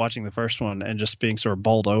experience of watching the first one and just being sort of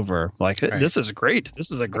bowled over. This is great.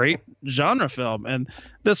 This is a great genre film. And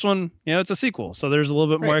this one, it's a sequel. So there's a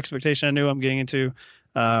little bit more expectation I knew I'm getting into.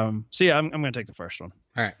 I'm going to take the first one.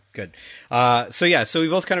 All right, good. So we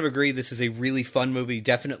both kind of agree this is a really fun movie.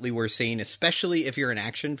 Definitely worth seeing, especially if you're an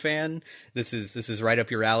action fan. This is right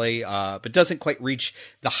up your alley, but doesn't quite reach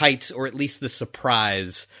the heights or at least the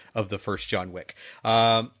surprise of the first John Wick.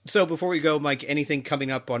 So before we go, Mike, anything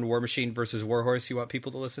coming up on War Machine versus Warhorse you want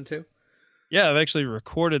people to listen to? Yeah, I've actually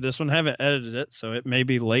recorded this one. Haven't edited it, so it may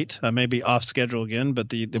be late. I may be off schedule again, but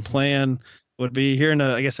the plan would be here in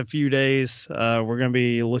a few days. We're going to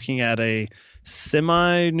be looking at a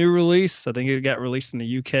semi-new release. I think it got released in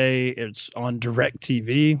the UK. It's on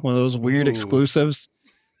DirecTV, one of those weird exclusives.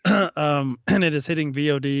 And it is hitting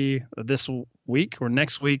VOD this week or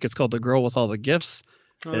next week. It's called The Girl with All the Gifts.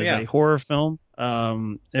 It's a horror film.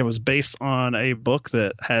 It was based on a book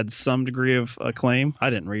that had some degree of acclaim.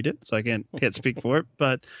 I didn't read it, so I can't speak for it.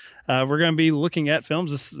 But we're going to be looking at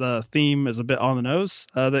films. This theme is a bit on the nose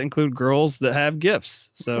that include girls that have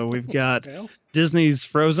gifts. So we've got Disney's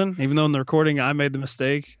Frozen, even though in the recording I made the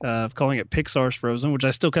mistake of calling it Pixar's Frozen, which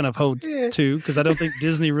I still kind of hold to because I don't think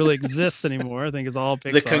Disney really exists anymore. I think it's all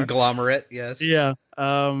Pixar. The conglomerate, yes. Yeah.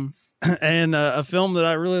 And a film that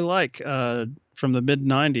I really like from the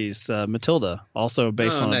mid-90s, Matilda, also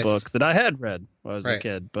based on a book that I had read when I was a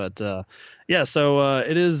kid. But so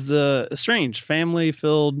it is a strange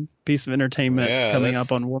family-filled piece of entertainment coming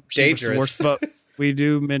up on War Machine. we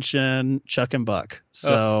do mention Chuck and Buck.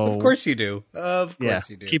 So of course you do. Of course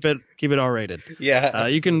you do. Keep it R-rated. Yeah.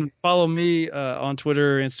 You can follow me on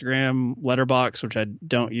Twitter, Instagram, Letterboxd, which I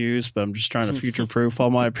don't use, but I'm just trying to future-proof all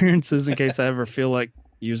my appearances in case I ever feel like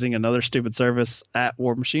using another stupid service at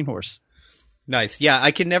War Machine Horse. Nice. Yeah,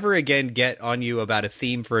 I can never again get on you about a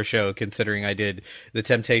theme for a show, considering I did The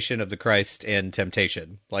Temptation of the Christ and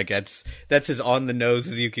Temptation. Like, that's as on the nose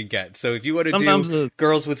as you can get. So if you want to do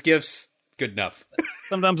Girls with Gifts, good enough.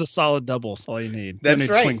 Sometimes a solid double's all you need. That's you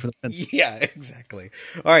need right. To swing for the fence. Yeah, exactly.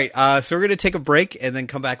 All right, so we're going to take a break and then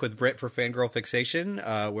come back with Britt for Fangirl Fixation,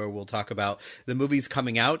 where we'll talk about the movies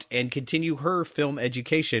coming out and continue her film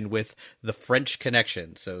education with The French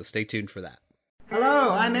Connection. So stay tuned for that. Hello,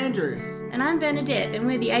 I'm Andrew. And I'm Bernadette, and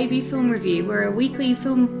we're the AB Film Review. We're a weekly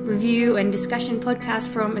film review and discussion podcast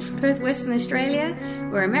from Perth, Western Australia.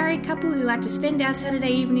 We're a married couple who like to spend our Saturday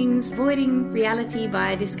evenings avoiding reality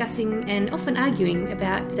by discussing and often arguing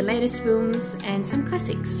about the latest films and some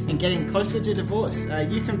classics. And getting closer to divorce.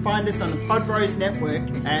 You can find us on the Podbros network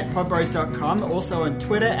at podbros.com, also on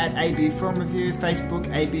Twitter at AB Film Review,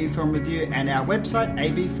 Facebook AB Film Review, and our website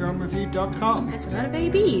abfilmreview.com. That's a lot of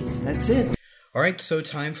ABs. That's it. All right, so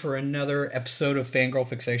time for another episode of Fangirl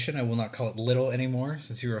Fixation. I will not call it little anymore,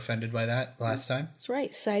 since you were offended by that last time. That's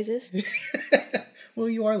right, sizes. Well,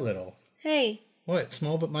 you are little. Hey. What?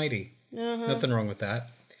 Small but mighty. Uh-huh. Nothing wrong with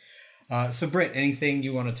that. So, Britt, anything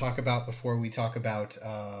you want to talk about before we talk about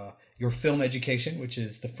your film education, which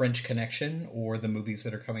is The French Connection, or the movies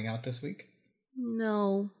that are coming out this week?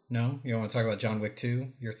 No. No? You don't want to talk about John Wick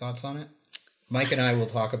 2? Your thoughts on it? Mike and I will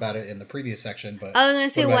talk about it in the previous section, but I was going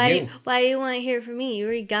to say, why do you want to hear from me? You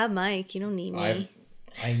already got Mike. You don't need me.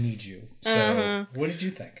 I need you. So, what did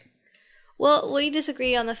you think? Well, we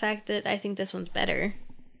disagree on the fact that I think this one's better.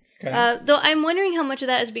 Okay. Though I'm wondering how much of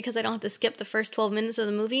that is because I don't have to skip the first 12 minutes of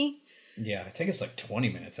the movie. Yeah, I think it's like 20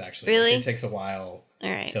 minutes, actually. Really? It takes a while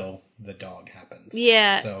till the dog happens.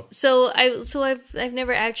 Yeah. So I've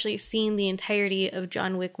never actually seen the entirety of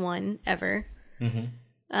John Wick 1 ever.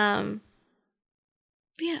 Mm-hmm.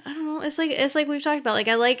 Yeah, I don't know. It's like we've talked about. Like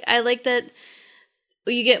I like that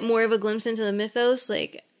you get more of a glimpse into the mythos.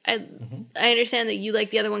 Like I understand that you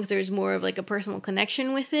like the other one because there's more of like a personal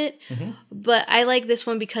connection with it. Mm-hmm. But I like this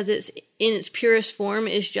one because it's in its purest form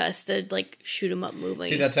is just a like shoot 'em up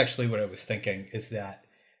movie. See, that's actually what I was thinking. Is that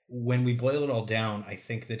when we boil it all down, I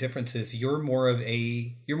think the difference is you're more of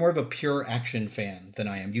a pure action fan than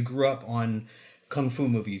I am. You grew up on kung fu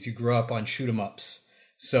movies. You grew up on shoot 'em ups.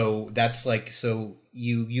 So that's like, so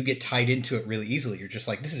you get tied into it really easily. You're just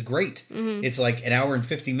like, this is great. Mm-hmm. It's like an hour and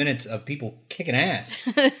 50 minutes of people kicking ass,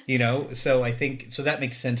 you know? So I think, so that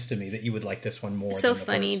makes sense to me that you would like this one more. So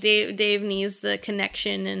funny. First. Dave needs the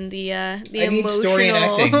connection and the emotional. Need story and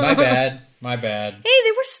acting. My bad. Hey,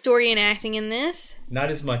 there was story and acting in this.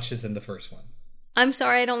 Not as much as in the first one. I'm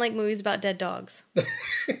sorry, I don't like movies about dead dogs.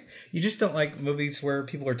 You just don't like movies where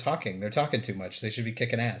people are talking. They're talking too much. They should be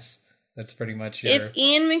kicking ass. That's pretty much your... If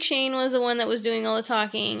Ian McShane was the one that was doing all the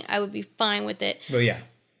talking, I would be fine with it. Well, yeah.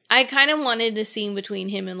 I kind of wanted a scene between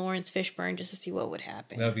him and Lawrence Fishburne just to see what would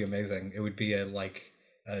happen. That would be amazing. It would be a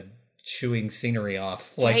chewing scenery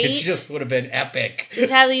off. Like, right? It just would have been epic.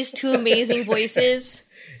 Just have these two amazing voices.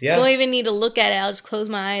 Yeah. Don't even need to look at it. I'll just close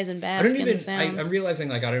my eyes and bask in the sounds. I'm realizing,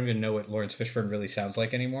 like, I don't even know what Lawrence Fishburne really sounds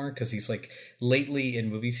like anymore, because he's, like, lately in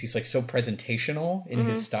movies, he's, like, so presentational in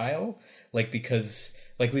his style. Like, because...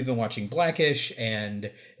 Like, we've been watching Blackish,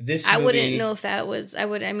 and this movie... I wouldn't know if that was... I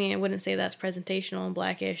wouldn't say that's presentational and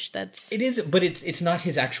Blackish. It is, but it's not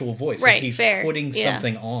his actual voice. Right, like he's fair. putting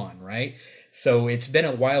something on, right? So it's been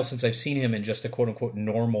a while since I've seen him in just a quote-unquote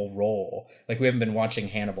normal role. Like, we haven't been watching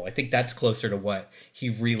Hannibal. I think that's closer to what he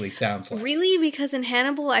really sounds like. Really? Because in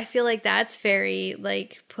Hannibal, I feel like that's very,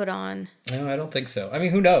 like, put on. No, I don't think so. I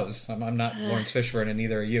mean, who knows? I'm not Lawrence Fishburne, and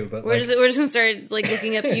neither are you. But we're just going to start, like,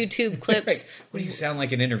 looking up YouTube clips. Right. What do you sound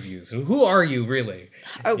like in interviews? Who are you, really?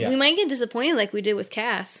 We might get disappointed like we did with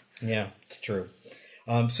Cass. Yeah, it's true.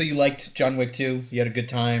 So you liked John Wick 2? You had a good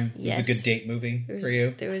time? It was a good date movie for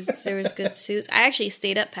you? There was good suits. I actually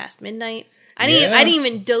stayed up past midnight. I didn't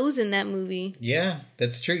even doze in that movie. Yeah,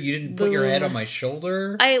 that's true. You didn't put your head on my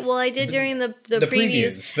shoulder. I did during the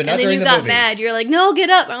previews, but not and then you got mad. You're like, "No, get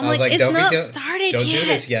up!" I'm like, "It's not started yet. Don't do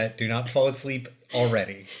this yet. Do not fall asleep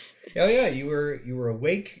already." Oh yeah, you were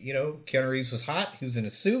awake. You know, Keanu Reeves was hot. He was in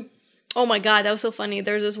a suit. Oh my god, that was so funny.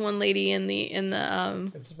 There's this one lady in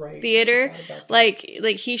the theater, like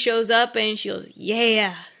he shows up and she goes,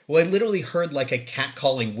 "Yeah." Well, I literally heard like a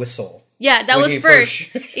catcalling whistle. Yeah, that was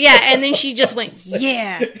first. Yeah, and then she just went,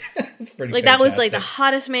 yeah. It's pretty like, fantastic. that was like the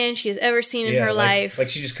hottest man she has ever seen in her life. Like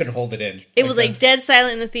she just couldn't hold it in. It was like dead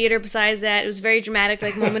silent in the theater besides that. It was very dramatic,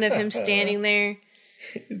 like moment of him standing there.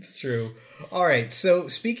 It's true. All right, so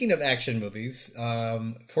speaking of action movies,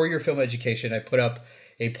 for your film education, I put up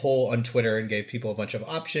a poll on Twitter and gave people a bunch of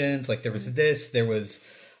options. Like there was there was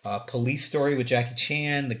Police Story with Jackie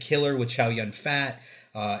Chan, The Killer with Chow Yun-fat,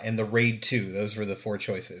 and The Raid 2. Those were the 4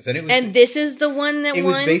 choices. And this is the one that won? It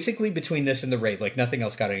was basically between this and The Raid. Like nothing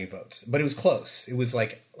else got any votes. But it was close. It was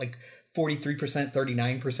like 43%,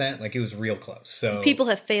 39%. Like it was real close. So people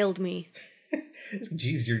have failed me.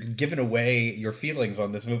 Jeez, you're giving away your feelings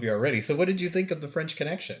on this movie already. So what did you think of The French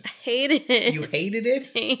Connection? I hated it. You hated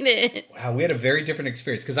it? Hate it. Wow, we had a very different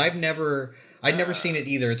experience because I'd never seen it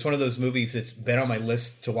either. It's one of those movies that's been on my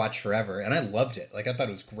list to watch forever, and I loved it. Like I thought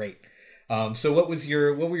it was great. So what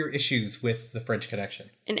were your issues with The French Connection?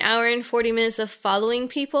 An hour and 40 minutes of following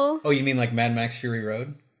people. Oh, you mean like Mad Max Fury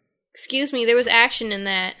Road? Excuse me, there was action in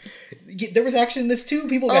that. There was action in this too.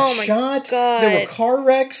 People got shot. God. There were car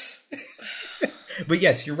wrecks. But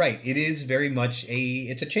yes, you're right. It is very much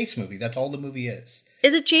it's a chase movie. That's all the movie is.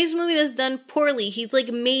 It's a chase movie that's done poorly. He's like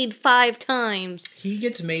made 5 times. He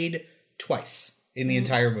gets made twice in the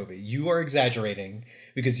entire movie. You are exaggerating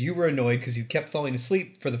because you were annoyed because you kept falling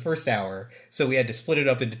asleep for the first hour, so we had to split it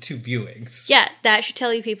up into 2 viewings. Yeah, that should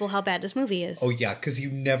tell you people how bad this movie is. Oh yeah, because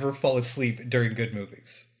you never fall asleep during good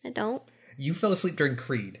movies. I don't. You fell asleep during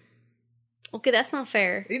Creed. Okay, that's not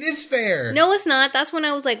fair. It is fair. No, it's not. That's when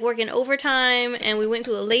I was like working overtime and we went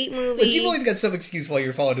to a late movie. Look, you've always got some excuse while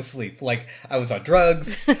you're falling asleep. Like, I was on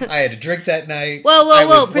drugs, I had a drink that night.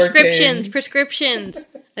 Whoa. Prescriptions.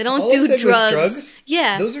 I don't do drugs.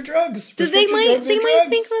 Yeah. Those are drugs. They might think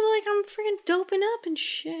like I'm freaking doping up and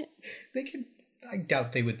shit. I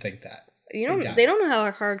doubt they would think that. They don't know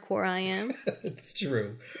how hardcore I am. It's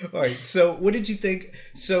true. All right. So what did you think?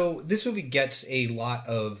 So this movie gets a lot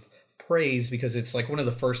of praise because it's like one of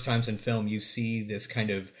the first times in film you see this kind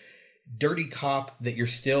of dirty cop that you're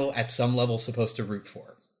still at some level supposed to root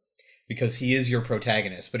for because he is your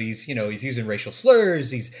protagonist, but he's using racial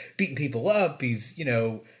slurs, he's beating people up, he's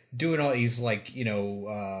doing all, he's like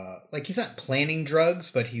like he's not planning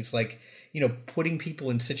drugs, but he's like putting people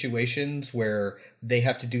in situations where they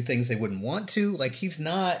have to do things they wouldn't want to. Like he's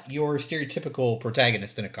not your stereotypical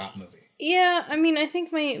protagonist in a cop movie. Yeah, I mean, I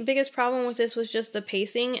think my biggest problem with this was just the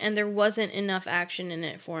pacing, and there wasn't enough action in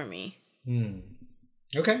it for me.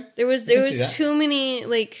 Okay. There was too many,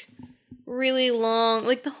 like, really long,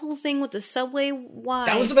 like the whole thing with the subway. Why?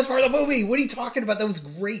 That was the best part of the movie. What are you talking about? That was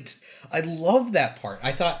great. I love that part.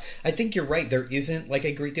 I think you're right. There isn't like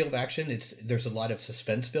a great deal of action. There's a lot of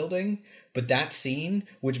suspense building, but that scene,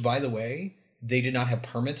 which by the way, they did not have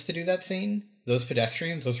permits to do that scene. Those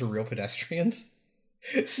pedestrians, those were real pedestrians.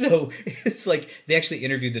 So it's like they actually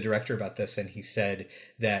interviewed the director about this, and he said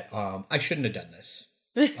that I shouldn't have done this.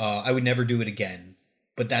 I would never do it again.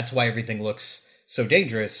 But that's why everything looks so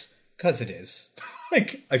dangerous, because it is.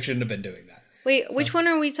 Like I shouldn't have been doing that. Wait, which one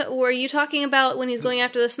are we? Were you talking about when he's going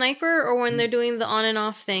after the sniper, or when they're doing the on and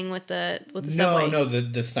off thing with the subway? No,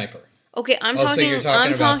 the sniper. Okay, I'm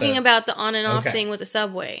talking about the on and off thing with the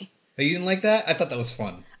subway. Oh, you didn't like that? I thought that was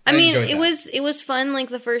fun. I mean, it was fun like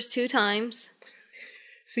the first 2 times.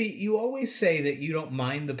 See, you always say that you don't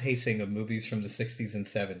mind the pacing of movies from the 60s and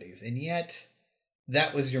 70s, and yet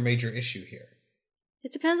that was your major issue here.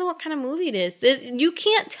 It depends on what kind of movie it is. You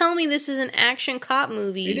can't tell me this is an action cop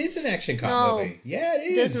movie. It is an action cop movie. Yeah, it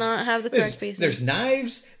is. It does not have the correct pacing. There's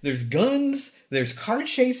knives, there's guns, there's car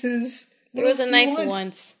chases. There was a knife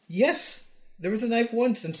once. Yes, there was a knife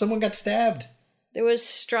once, and someone got stabbed. There was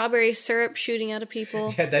strawberry syrup shooting out of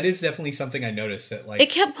people. Yeah, that is definitely something I noticed. That it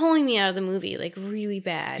kept pulling me out of the movie, like really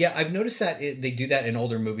bad. Yeah, I've noticed that they do that in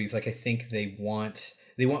older movies. Like I think they want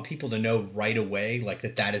people to know right away, like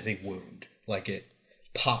that is a wound, like it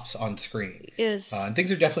pops on screen. Yes, and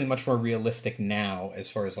things are definitely much more realistic now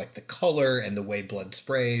as far as like the color and the way blood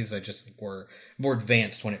sprays. I just think we're more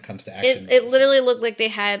advanced when it comes to action. It literally looked like they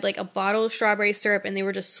had like a bottle of strawberry syrup and they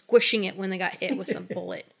were just squishing it when they got hit with some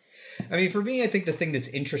bullet. I mean, for me, I think the thing that's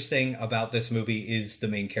interesting about this movie is the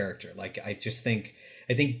main character. Like, I think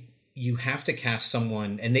you have to cast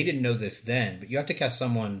someone, and they didn't know this then, but you have to cast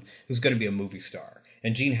someone who's going to be a movie star.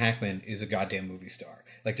 And Gene Hackman is a goddamn movie star.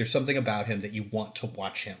 Like, there's something about him that you want to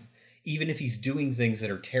watch him. Even if he's doing things that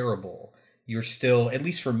are terrible, you're still, at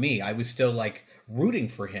least for me, I was still, like, rooting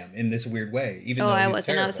for him in this weird way. Even though I he's wasn't.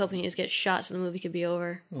 terrible. I was hoping he would get shot so the movie could be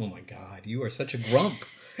over. Oh, my God. You are such a grump.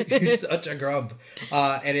 You're such a grub.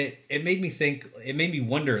 And it made me think, it made me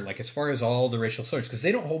wonder, like, as far as all the racial slurs, because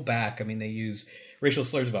they don't hold back. I mean, they use racial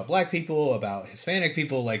slurs about black people, about Hispanic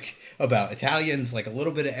people, like, about Italians, like, a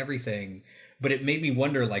little bit of everything. But it made me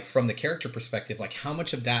wonder, like, from the character perspective, like, how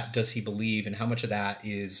much of that does he believe and how much of that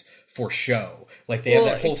is for show? Like, they have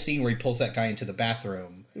that whole scene where he pulls that guy into the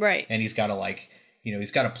bathroom. Right. And he's got to, like, you know,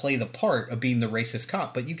 he's got to play the part of being the racist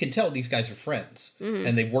cop. But you can tell these guys are friends. Mm-hmm.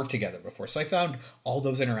 And they've worked together before. So I found all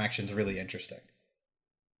those interactions really interesting.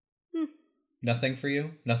 Nothing for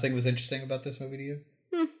you? Nothing was interesting about this movie to you?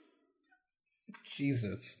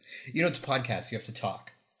 Jesus. You know, it's a podcast. You have to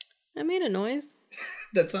talk. I made a noise.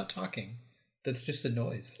 That's not talking. That's just a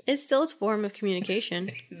noise. It's still a form of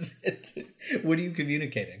communication. Is it? What are you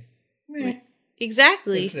communicating?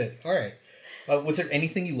 Exactly. That's it. All right. Was there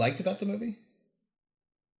anything you liked about the movie?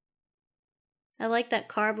 I liked that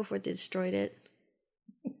car before they destroyed it.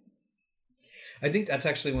 I think that's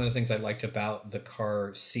actually one of the things I liked about the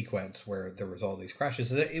car sequence where there was all these crashes.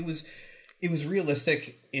 That it was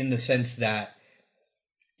realistic in the sense that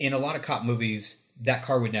in a lot of cop movies, that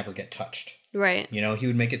car would never get touched. Right. You know, he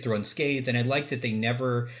would make it through unscathed. And I liked that they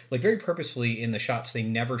never, like very purposefully in the shots, they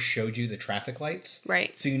never showed you the traffic lights.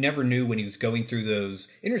 Right. So you never knew when he was going through those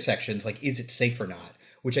intersections, like, is it safe or not?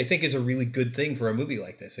 Which I think is a really good thing for a movie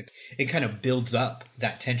like this. It kind of builds up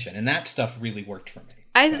that tension. And that stuff really worked for me.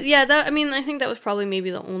 I think that was probably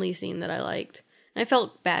maybe the only scene that I liked. And I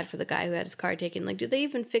felt bad for the guy who had his car taken. Like, did they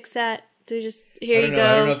even fix that? To just, here you go,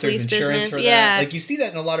 I don't know if there's police insurance business. for that. Like, you see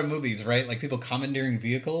that in a lot of movies, right? Like, people commandeering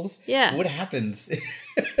vehicles. Yeah. What happens?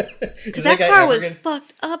 Because that car was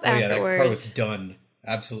fucked up afterwards. Yeah, that car was done.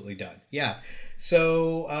 Absolutely done. Yeah.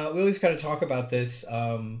 So, we always kind of talk about this.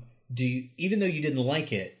 Even though you didn't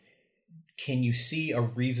like it, can you see a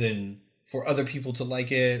reason for other people to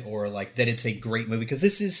like it, or like that it's a great movie? Because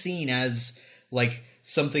this is seen as like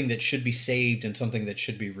something that should be saved and something that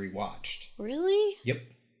should be rewatched. Really? Yep.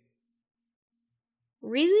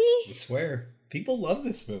 Really? I swear. People love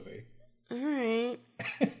this movie. All right.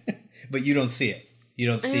 But you don't see it. You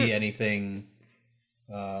don't see anything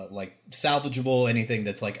like salvageable, anything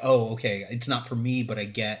that's like, oh, okay, it's not for me, but I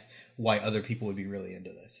get why other people would be really into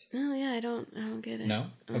this. No, yeah, I don't get it. No?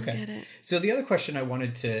 Okay. I don't get it. So the other question I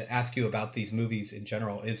wanted to ask you about these movies in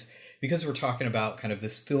general is, because we're talking about kind of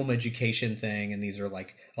this film education thing, and these are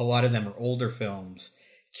like, a lot of them are older films,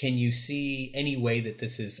 can you see any way that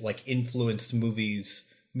this is like influenced movies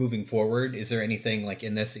moving forward? Is there anything like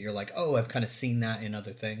in this that you're like, oh, I've kind of seen that in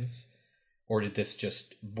other things? Or did this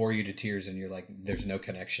just bore you to tears and you're like, there's no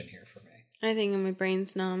connection here for me? I think my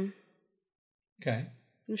brain's numb. Okay.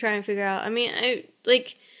 I'm trying to figure out. I mean,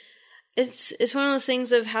 it's one of those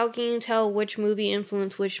things of how can you tell which movie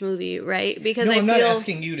influenced which movie, right? Because I'm not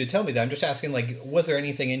asking you to tell me that. I'm just asking, like, was there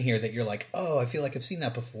anything in here that you're like, oh, I feel like I've seen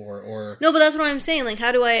that before, or... No, but that's what I'm saying. Like,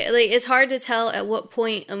 how do I... Like, it's hard to tell at what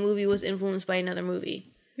point a movie was influenced by another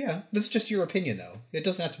movie. Yeah, that's just your opinion, though. It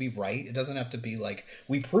doesn't have to be right. It doesn't have to be, like,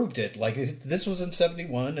 we proved it. Like, this was in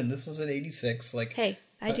 71 and this was in 86. Like, hey,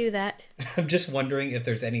 I do that. I'm just wondering if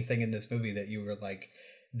there's anything in this movie that you were like...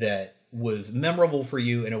 that was memorable for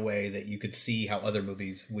you in a way that you could see how other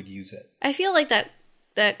movies would use it. I feel like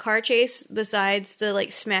that car chase, besides the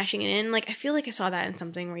like smashing it in, like I feel like I saw that in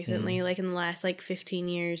something recently, like in the last like 15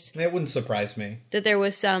 years. It wouldn't surprise me. That there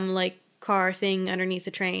was some like car thing underneath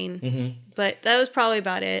the train. But that was probably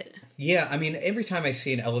about it. Yeah, I mean, every time I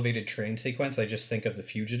see an elevated train sequence, I just think of The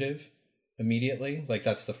Fugitive immediately. Like,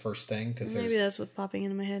 that's the first thing. Cause maybe that's what's popping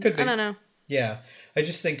into my head. Could be. I don't know. Yeah, I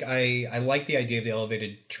just think I like the idea of the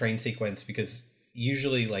elevated train sequence because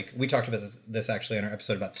usually, like, we talked about this actually on our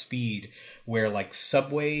episode about Speed, where like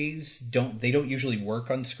subways don't usually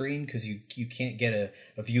work on screen because you can't get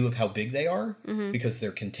a view of how big they are because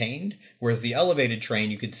they're contained. Whereas the elevated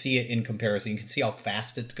train, you can see it in comparison. You can see how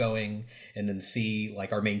fast it's going, and then see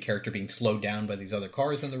like our main character being slowed down by these other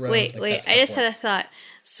cars on the road. Wait! I just had a thought.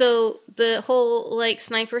 So the whole like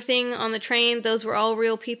sniper thing on the train, those were all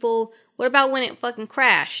real people. What about when it fucking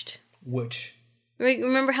crashed? Which?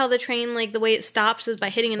 Remember how the train, like, the way it stops is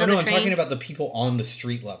by hitting another train? I'm talking about the people on the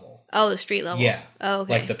street level. Oh, the street level. Yeah. Oh,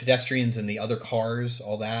 okay. Like the pedestrians and the other cars,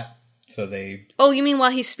 all that. So they... Oh, you mean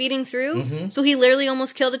while he's speeding through? So he literally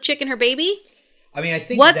almost killed a chick and her baby? I mean, I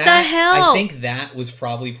think what the hell? I think that was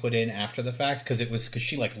probably put in after the fact because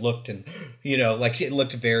she like looked and, you know, like it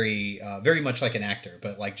looked very, very much like an actor.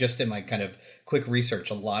 But like just in my kind of quick research,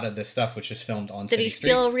 a lot of this stuff was just filmed on city streets. Did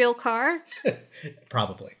he steal a real car?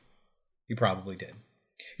 Probably. He probably did.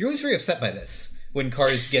 You're always very upset by this when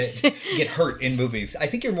cars get hurt in movies. I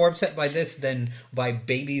think you're more upset by this than by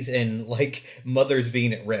babies and like mothers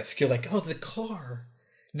being at risk. You're like, oh, the car.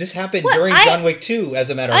 This happened during John Wick 2, as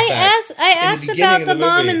a matter of fact. I asked about the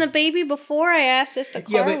mom and the baby before I asked if the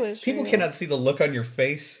car was people real. cannot see the look on your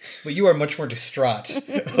face, but you are much more distraught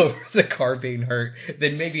over the car being hurt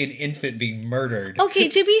than maybe an infant being murdered. Okay,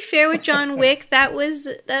 to be fair with John Wick, that's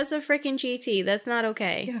a freaking GT. That's not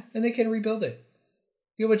okay. Yeah, and they can rebuild it.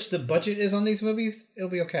 You know how much the budget is on these movies? It'll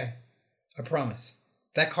be okay. I promise.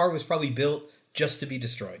 That car was probably built just to be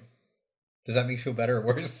destroyed. Does that make you feel better or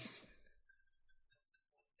worse?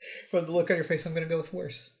 From the look on your face, I'm going to go with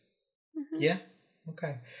worse. Mm-hmm. Yeah?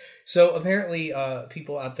 Okay. So apparently,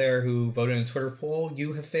 people out there who voted in a Twitter poll,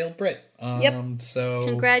 you have failed Brit. Yep. So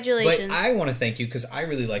congratulations. But I want to thank you because I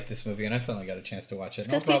really like this movie and I finally got a chance to watch it.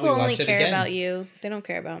 Because people only care about you. They don't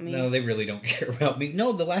care about me. No, they really don't care about me.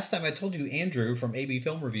 No, the last time I told you, Andrew from AB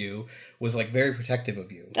Film Review was like very protective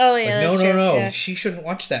of you. Oh yeah, like, that's no. Yeah. She shouldn't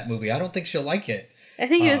watch that movie. I don't think she'll like it. I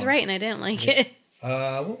think he was right, and I didn't like it.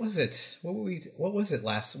 What was it? What was the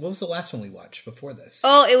last one we watched before this?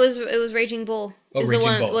 Oh, it was Raging Bull.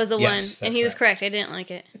 Raging Bull was the yes, one, and he was correct. I didn't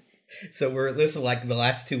like it. So this is like the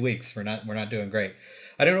last 2 weeks. We're not doing great.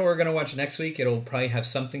 I don't know what we're gonna watch next week. It'll probably have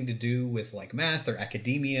something to do with like math or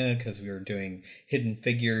academia because we were doing Hidden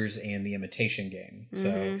Figures and The Imitation Game.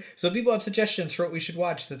 So if people have suggestions for what we should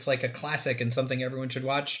watch that's like a classic and something everyone should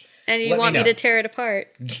watch, and you want me to tear it apart.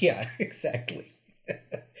 Yeah, exactly.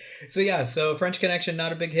 So French Connection,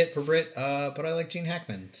 not a big hit for Brit, but I like Gene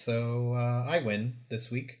Hackman, so I win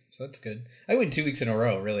this week, so that's good. I win 2 weeks in a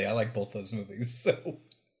row, really. I like both those movies, so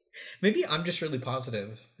maybe I'm just really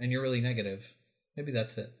positive and you're really negative. Maybe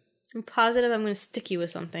that's it. I'm positive I'm going to stick you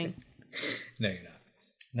with something. No, you're not.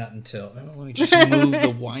 Not until... let me just move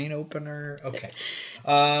the wine opener. Okay.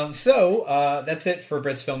 So that's it for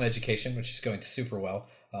Brit's film education, which is going super well.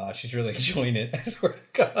 She's really enjoying it, I swear to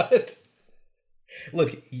God.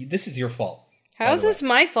 Look, this is your fault. How is this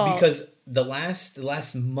my fault? Because the last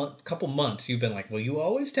couple months, you've been like, well, you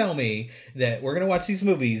always tell me that we're going to watch these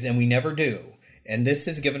movies, and we never do. And this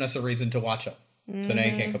has given us a reason to watch them. So now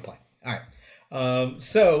you can't complain. All right.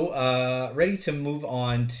 Ready to move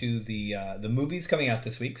on to the movies coming out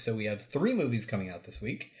this week. So we have 3 movies coming out this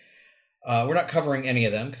week. We're not covering any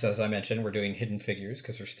of them, because as I mentioned, we're doing Hidden Figures,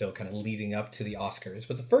 because we're still kind of leading up to the Oscars.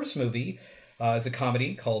 But the first movie is a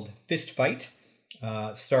comedy called Fist Fight.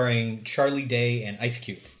 Starring Charlie Day and Ice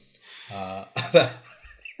Cube.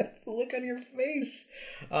 Look on your face.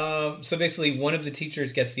 So basically, one of the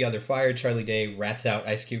teachers gets the other fired. Charlie Day rats out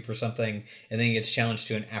Ice Cube for something, and then he gets challenged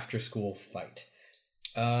to an after-school fight.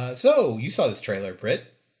 So you saw this trailer, Britt.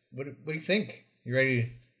 What do you think? You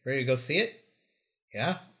ready to go see it?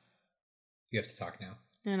 Yeah. You have to talk now.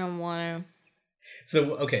 I don't want to.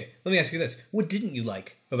 So okay, let me ask you this: what didn't you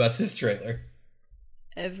like about this trailer?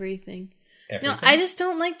 Everything. No, I just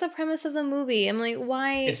don't like the premise of the movie. I'm like,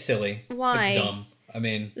 why? It's silly. Why? It's dumb. I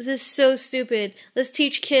mean... this is so stupid. Let's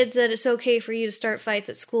teach kids that it's okay for you to start fights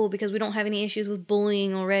at school because we don't have any issues with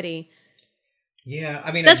bullying already. Yeah,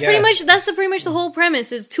 I mean... That's pretty much the whole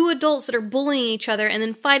premise, is 2 adults that are bullying each other and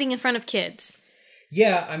then fighting in front of kids.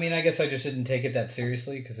 Yeah, I mean, I guess I just didn't take it that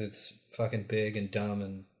seriously because it's fucking big and dumb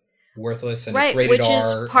and worthless, and it's rated R.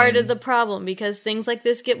 Which is part of the problem, because things like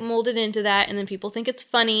this get molded into that, and then people think it's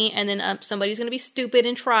funny, and then somebody's going to be stupid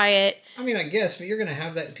and try it. I mean, I guess, but you're going to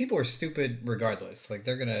have that. People are stupid regardless. Like,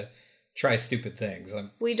 they're going to try stupid things.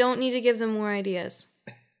 We don't need to give them more ideas.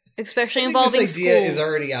 Especially involving this idea schools. Is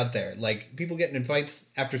already out there. Like, people getting in fights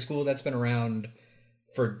after school, that's been around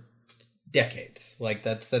for decades. Like,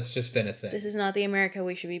 that's just been a thing. This is not the America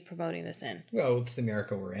we should be promoting this in. Well, it's the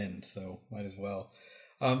America we're in, so might as well.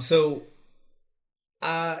 The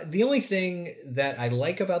only thing that I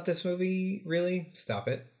like about this movie, really, stop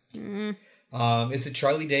it, is that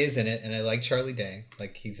Charlie Day is in it, and I like Charlie Day.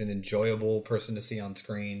 Like, he's an enjoyable person to see on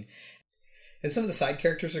screen. And some of the side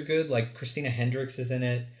characters are good, like Christina Hendricks is in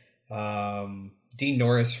it. Dean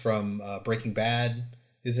Norris from Breaking Bad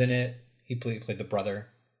is in it. He played the brother,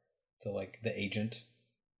 the agent.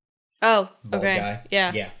 Oh, bald okay. Guy.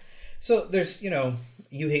 Yeah. So there's,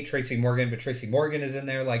 you hate Tracy Morgan, but Tracy Morgan is in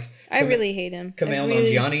there. Like, I really hate him. Kumail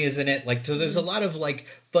Nanjiani is in it. Like, so there's a lot of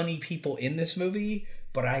funny people in this movie,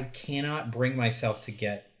 but I cannot bring myself to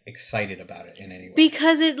get excited about it in any way.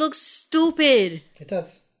 Because it looks stupid. It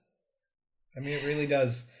does. I mean, it really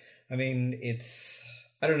does. I mean,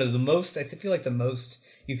 I don't know, I feel like the most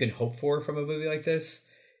you can hope for from a movie like this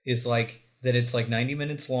is that it's 90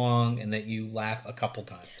 minutes long and that you laugh a couple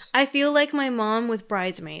times. I feel like my mom with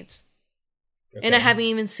Bridesmaids. Okay. And I haven't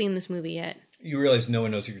even seen this movie yet. You realize no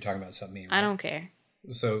one knows what you're talking about except me, right? I don't care.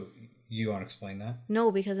 So, you want to explain that? No,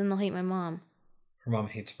 because then they'll hate my mom. Her mom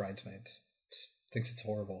hates Bridesmaids. Thinks it's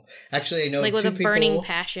horrible. Actually, I know like with a burning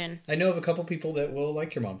passion. I know of a couple people that will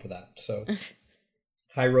like your mom for that. So,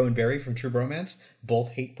 Hyro and Barry from True Bromance both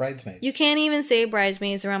hate Bridesmaids. You can't even say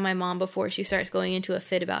Bridesmaids around my mom before she starts going into a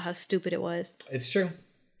fit about how stupid it was. It's true.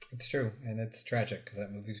 It's true. And it's tragic because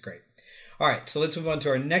that movie's great. All right, so let's move on to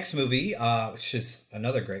our next movie, which is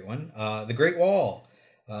another great one. The Great Wall,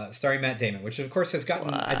 starring Matt Damon, which of course has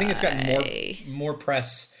gotten, I think it's gotten more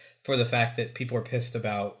press for the fact that people are pissed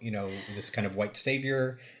about, this kind of white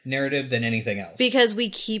savior narrative than anything else. Because we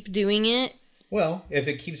keep doing it. Well, if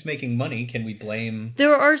it keeps making money, can we blame...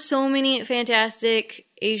 There are so many fantastic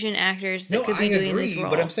Asian actors that could be doing this role.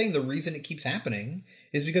 But I'm saying the reason it keeps happening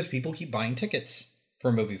is because people keep buying tickets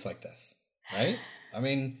for movies like this, right? I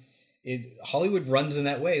mean, Hollywood runs in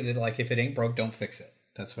that way that, like, if it ain't broke, don't fix it.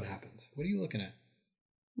 That's what happens. What are you looking at?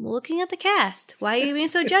 I'm looking at the cast. Why are you being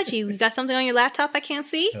so judgy? You got something on your laptop I can't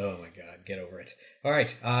see? Oh my god, get over it. All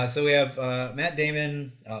right, so we have Matt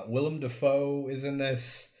Damon, Willem Dafoe is in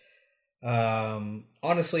this.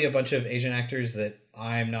 Honestly, a bunch of Asian actors that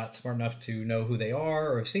I'm not smart enough to know who they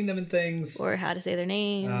are or have seen them in things. Or how to say their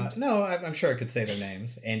names. No, I'm sure I could say their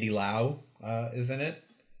names. Andy Lau is in it.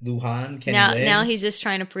 Luhan, Kenny Lin. Now he's just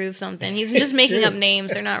trying to prove something. He's just making up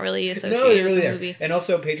names. They're not really associated with the movie. And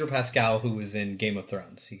also Pedro Pascal, who was in Game of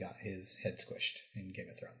Thrones. He got his head squished in Game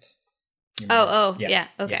of Thrones. Yeah,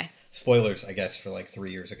 okay. Yeah. Spoilers, I guess, for like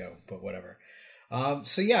 3 years ago, but whatever.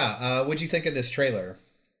 What'd you think of this trailer?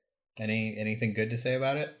 Anything good to say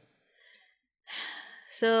about it?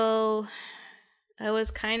 So, I was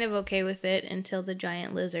kind of okay with it until the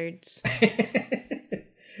giant lizards.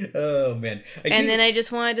 Oh man! Then I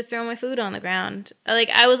just wanted to throw my food on the ground.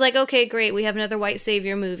 I was like, okay, great, we have another white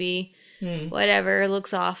savior movie. Whatever,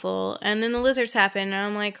 looks awful. And then the lizards happen, and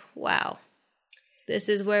I'm like, wow, this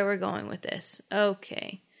is where we're going with this.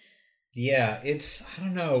 Okay. Yeah, I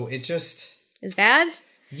don't know. It just is bad.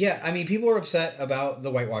 Yeah, I mean, people are upset about the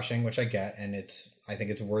whitewashing, which I get, and I think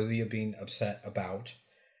it's worthy of being upset about.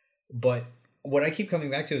 But what I keep coming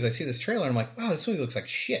back to is I see this trailer and I'm like, wow, this movie looks like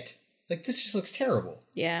shit. Like, this just looks terrible.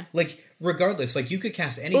 Yeah. Like, regardless, like, you could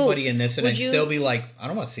cast anybody in this and I'd still be like, I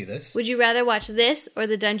don't want to see this. Would you rather watch this or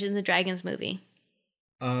the Dungeons & Dragons movie?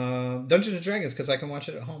 Dungeons & Dragons, because I can watch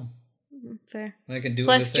it at home. Fair. And I can do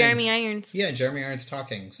Plus Jeremy Irons. Yeah, Jeremy Irons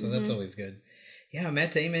talking, so that's always good. Yeah,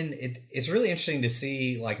 Matt Damon, it's really interesting to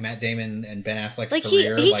see, like, Matt Damon and Ben Affleck's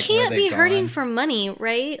career. He can't be hurting for money,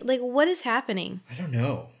 right? Like, what is happening? I don't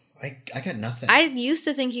know. I got nothing. I used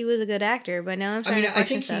to think he was a good actor, but now I'm starting to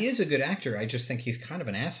question stuff. I think he is a good actor. I just think he's kind of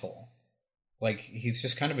an asshole. Like, he's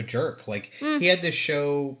just kind of a jerk. Like, he had this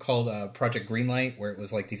show called Project Greenlight, where it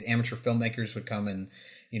was like these amateur filmmakers would come and,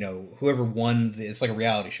 whoever won, it's like a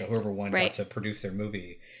reality show, whoever won got to produce their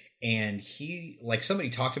movie. And he, like,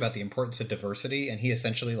 somebody talked about the importance of diversity, and he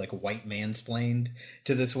essentially, like, white mansplained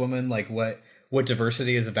to this woman, like, what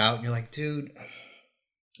diversity is about. And you're like, dude,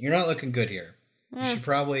 you're not looking good here. You should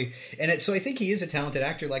probably... So I think he is a talented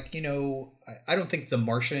actor. Like, I don't think The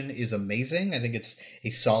Martian is amazing. I think it's a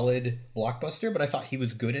solid blockbuster, but I thought he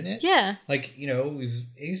was good in it. Yeah. Like,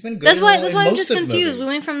 he's been good That's why I'm just confused. We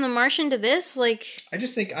went from The Martian to this? Like... I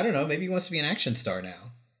just think, I don't know, maybe he wants to be an action star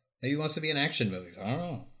now. Maybe he wants to be in action movies. I don't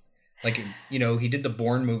know. Like, he did the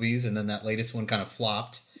Bourne movies, and then that latest one kind of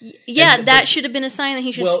flopped. Yeah, that should have been a sign that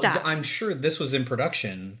he should stop. I'm sure this was in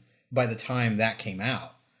production by the time that came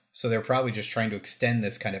out. So they're probably just trying to extend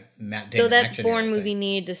this kind of Matt Damon action. So that Bourne movie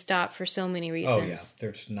needed to stop for so many reasons. Oh, yeah.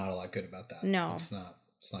 There's not a lot good about that. No. It's not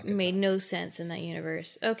good. It made no sense in that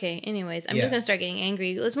universe. Okay, anyways, I'm just going to start getting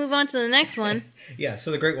angry. Let's move on to the next one. Yeah,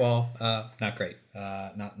 so The Great Wall, not great.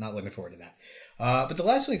 Not looking forward to that. But the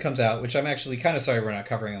last one that comes out, which I'm actually kind of sorry we're not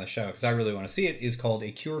covering on the show because I really want to see it, is called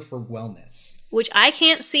A Cure for Wellness. Which I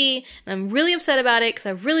can't see, and I'm really upset about it because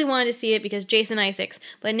I really wanted to see it because Jason Isaacs,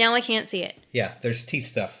 but now I can't see it. Yeah, there's teeth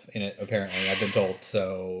stuff in it, apparently, I've been told,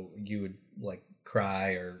 so you would, like,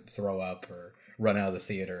 cry or throw up or run out of the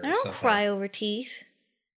theater. I don't cry over teeth.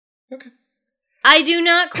 Okay. I do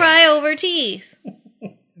not cry over teeth.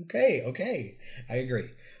 Okay, I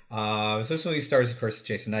agree. So this movie stars, of course,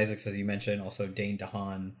 Jason Isaacs, as you mentioned, also Dane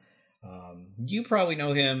DeHaan. You probably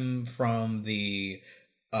know him from the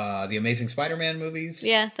Amazing Spider-Man movies.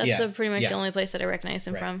 Yeah, that's pretty much the only place that I recognize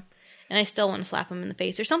him from. And I still want to slap him in the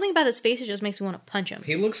face. There's something about his face that just makes me want to punch him.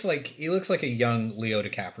 He looks like a young Leo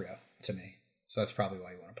DiCaprio to me. So that's probably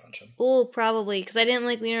why you want to punch him. Oh, probably, because I didn't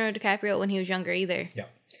like Leonardo DiCaprio when he was younger either. Yeah.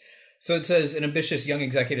 So it says, an ambitious young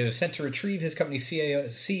executive is sent to retrieve his company's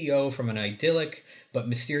CEO from an idyllic but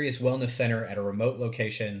mysterious wellness center at a remote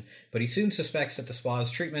location, but he soon suspects that the spa's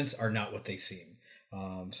treatments are not what they seem.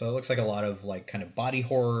 So it looks like a lot of like kind of body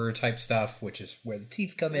horror type stuff, which is where the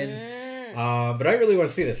teeth come in. But I really want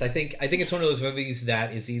to see this. I think it's one of those movies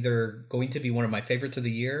that is either going to be one of my favorites of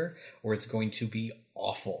the year or it's going to be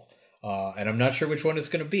awful. And I'm not sure which one it's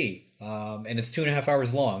going to be. And it's 2.5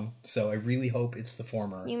 hours long, so I really hope it's the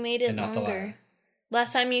former. You made it and not longer. The latter.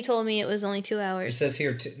 Last time you told me it was only 2 hours. It says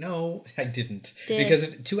here, no, I didn't. Because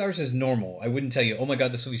 2 hours is normal. I wouldn't tell you, oh my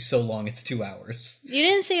god, this movie's so long, it's 2 hours. You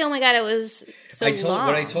didn't say, oh my god, it was so long.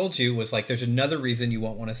 What I told you was like, there's another reason you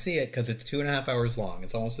won't want to see it, because it's 2.5 hours long.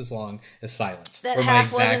 It's almost as long as Silence. That or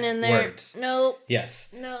half my wasn't in there. Words. Nope. Yes.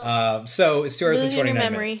 No. So it's 2 hours and 29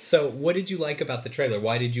 memory. minutes. So what did you like about the trailer?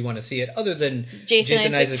 Why did you want to see it, other than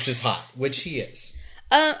Jason Isaacs is hot, which he is?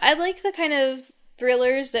 I like the kind of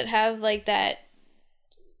thrillers that have like that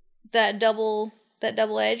double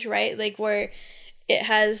edge, right? Like where it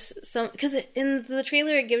has some, because in the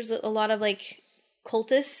trailer it gives a lot of like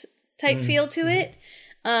cultist type feel to it.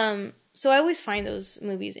 So I always find those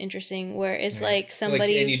movies interesting where it's like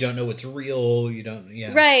somebody's... and you don't know what's real, you don't...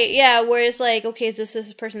 Yeah. Right, yeah, where it's like, okay, is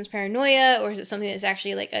this person's paranoia, or is it something that's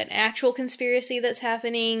actually like an actual conspiracy that's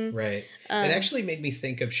happening? Right. It actually made me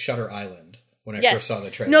think of Shutter Island when I first saw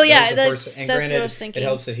the trailer. No, yeah, that's what I was thinking. It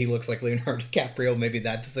helps that he looks like Leonardo DiCaprio. Maybe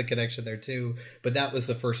that's the connection there too. But that was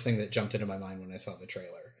the first thing that jumped into my mind when I saw the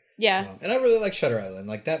trailer. Yeah. And I really like Shutter Island.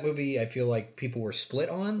 Like that movie, I feel like people were split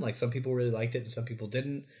on. Like some people really liked it and some people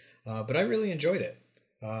didn't. But I really enjoyed it.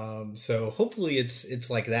 So hopefully it's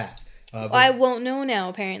like that. I won't know now,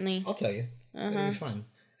 apparently. I'll tell you. It'll be fun.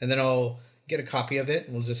 And then I'll get a copy of it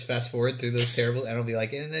and we'll just fast forward through those terrible... And I'll be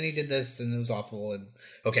like, and then he did this and it was awful. And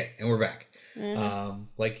okay, and we're back.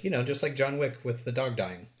 Like, just like John Wick with the dog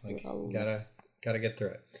dying. Like, gotta get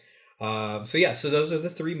through it. So those are the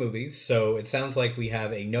 3 movies. So it sounds like we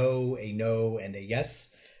have a no, and a yes.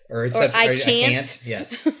 Or I can't.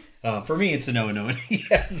 Yes. For me, it's a no, and a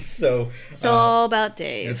yes. So it's all about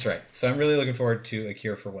Dave. That's right. So I'm really looking forward to A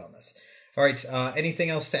Cure for Wellness. All right. Anything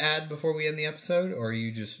else to add before we end the episode, or are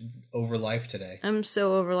you just over life today? I'm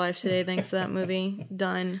so over life today. Thanks to that movie.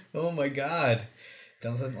 Done. Oh my god.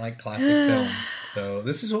 Doesn't like classic film. So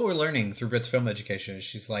this is what we're learning through Brit's film education.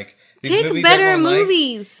 She's like, these pick movies better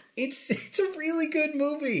movies. Likes, it's a really good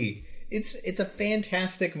movie. It's a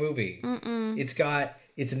fantastic movie. It's got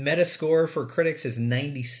its Metascore for critics is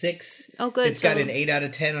 96. Oh, good. It's got an 8 out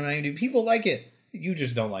of 10 on IMDb. People like it. You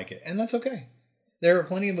just don't like it, and that's okay. There are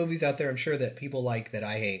plenty of movies out there, I'm sure, that people like that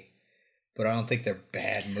I hate, but I don't think they're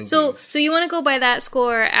bad movies. So you want to go by that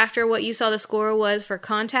score after what you saw the score was for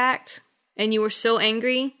Contact? And you were so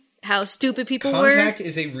angry how stupid people were? Contact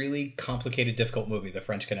is a really complicated, difficult movie. The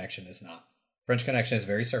French Connection is not. French Connection is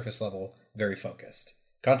very surface level, very focused.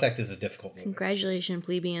 Contact is a difficult movie. Congratulations,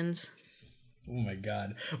 plebeians. Oh my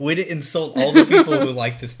god. Way to insult all the people who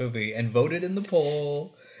liked this movie and voted in the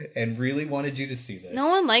poll and really wanted you to see this. No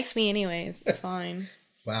one likes me anyways. It's fine.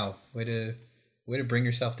 Wow. Way to bring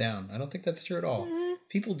yourself down. I don't think that's true at all.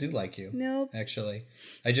 People do like you. Nope. Actually.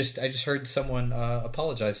 I just heard someone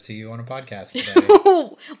apologize to you on a podcast today.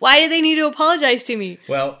 Why did they need to apologize to me?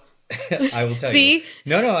 Well, I will tell you.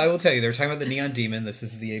 No, I will tell you. They were talking about the Neon Demon. This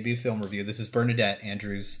is the AB Film Review. This is Bernadette,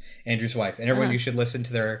 Andrew's wife. And everyone, you should listen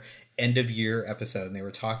to their end of year episode. And they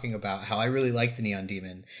were talking about how I really liked the Neon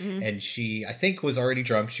Demon. And she, I think, was already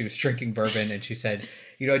drunk. She was drinking bourbon. And she said,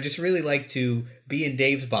 I just really like to be in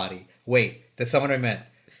Dave's body. Wait, that's not what I meant.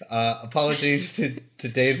 Apologies to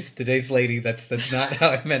Dave's lady. That's not how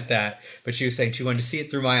I meant that. But she was saying she wanted to see it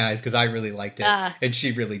through my eyes because I really liked it, and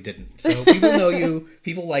she really didn't. So people know you.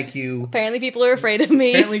 People like you. Apparently, people are afraid of me.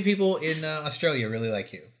 Apparently, people in Australia really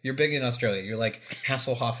like you. You're big in Australia. You're like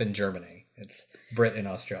Hasselhoff in Germany. It's Brit in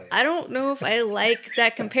Australia. I don't know if I like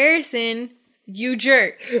that comparison. You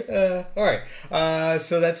jerk. All right.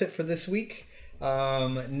 So that's it for this week.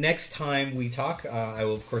 Next time we talk, I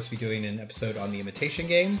will of course be doing an episode on The Imitation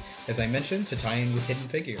Game, as I mentioned, to tie in with Hidden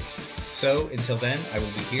Figures. So until then, I will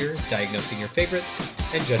be here diagnosing your favorites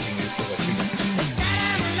and judging you for what you know.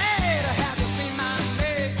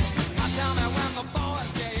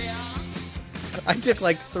 I took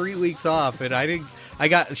like 3 weeks off, and I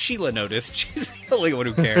got Sheila noticed. She's the only one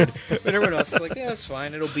who cared. But everyone else is like, yeah, it's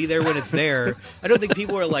fine. It'll be there when it's there. I don't think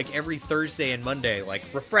people are like every Thursday and Monday, like,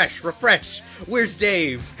 refresh. Where's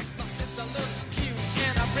Dave?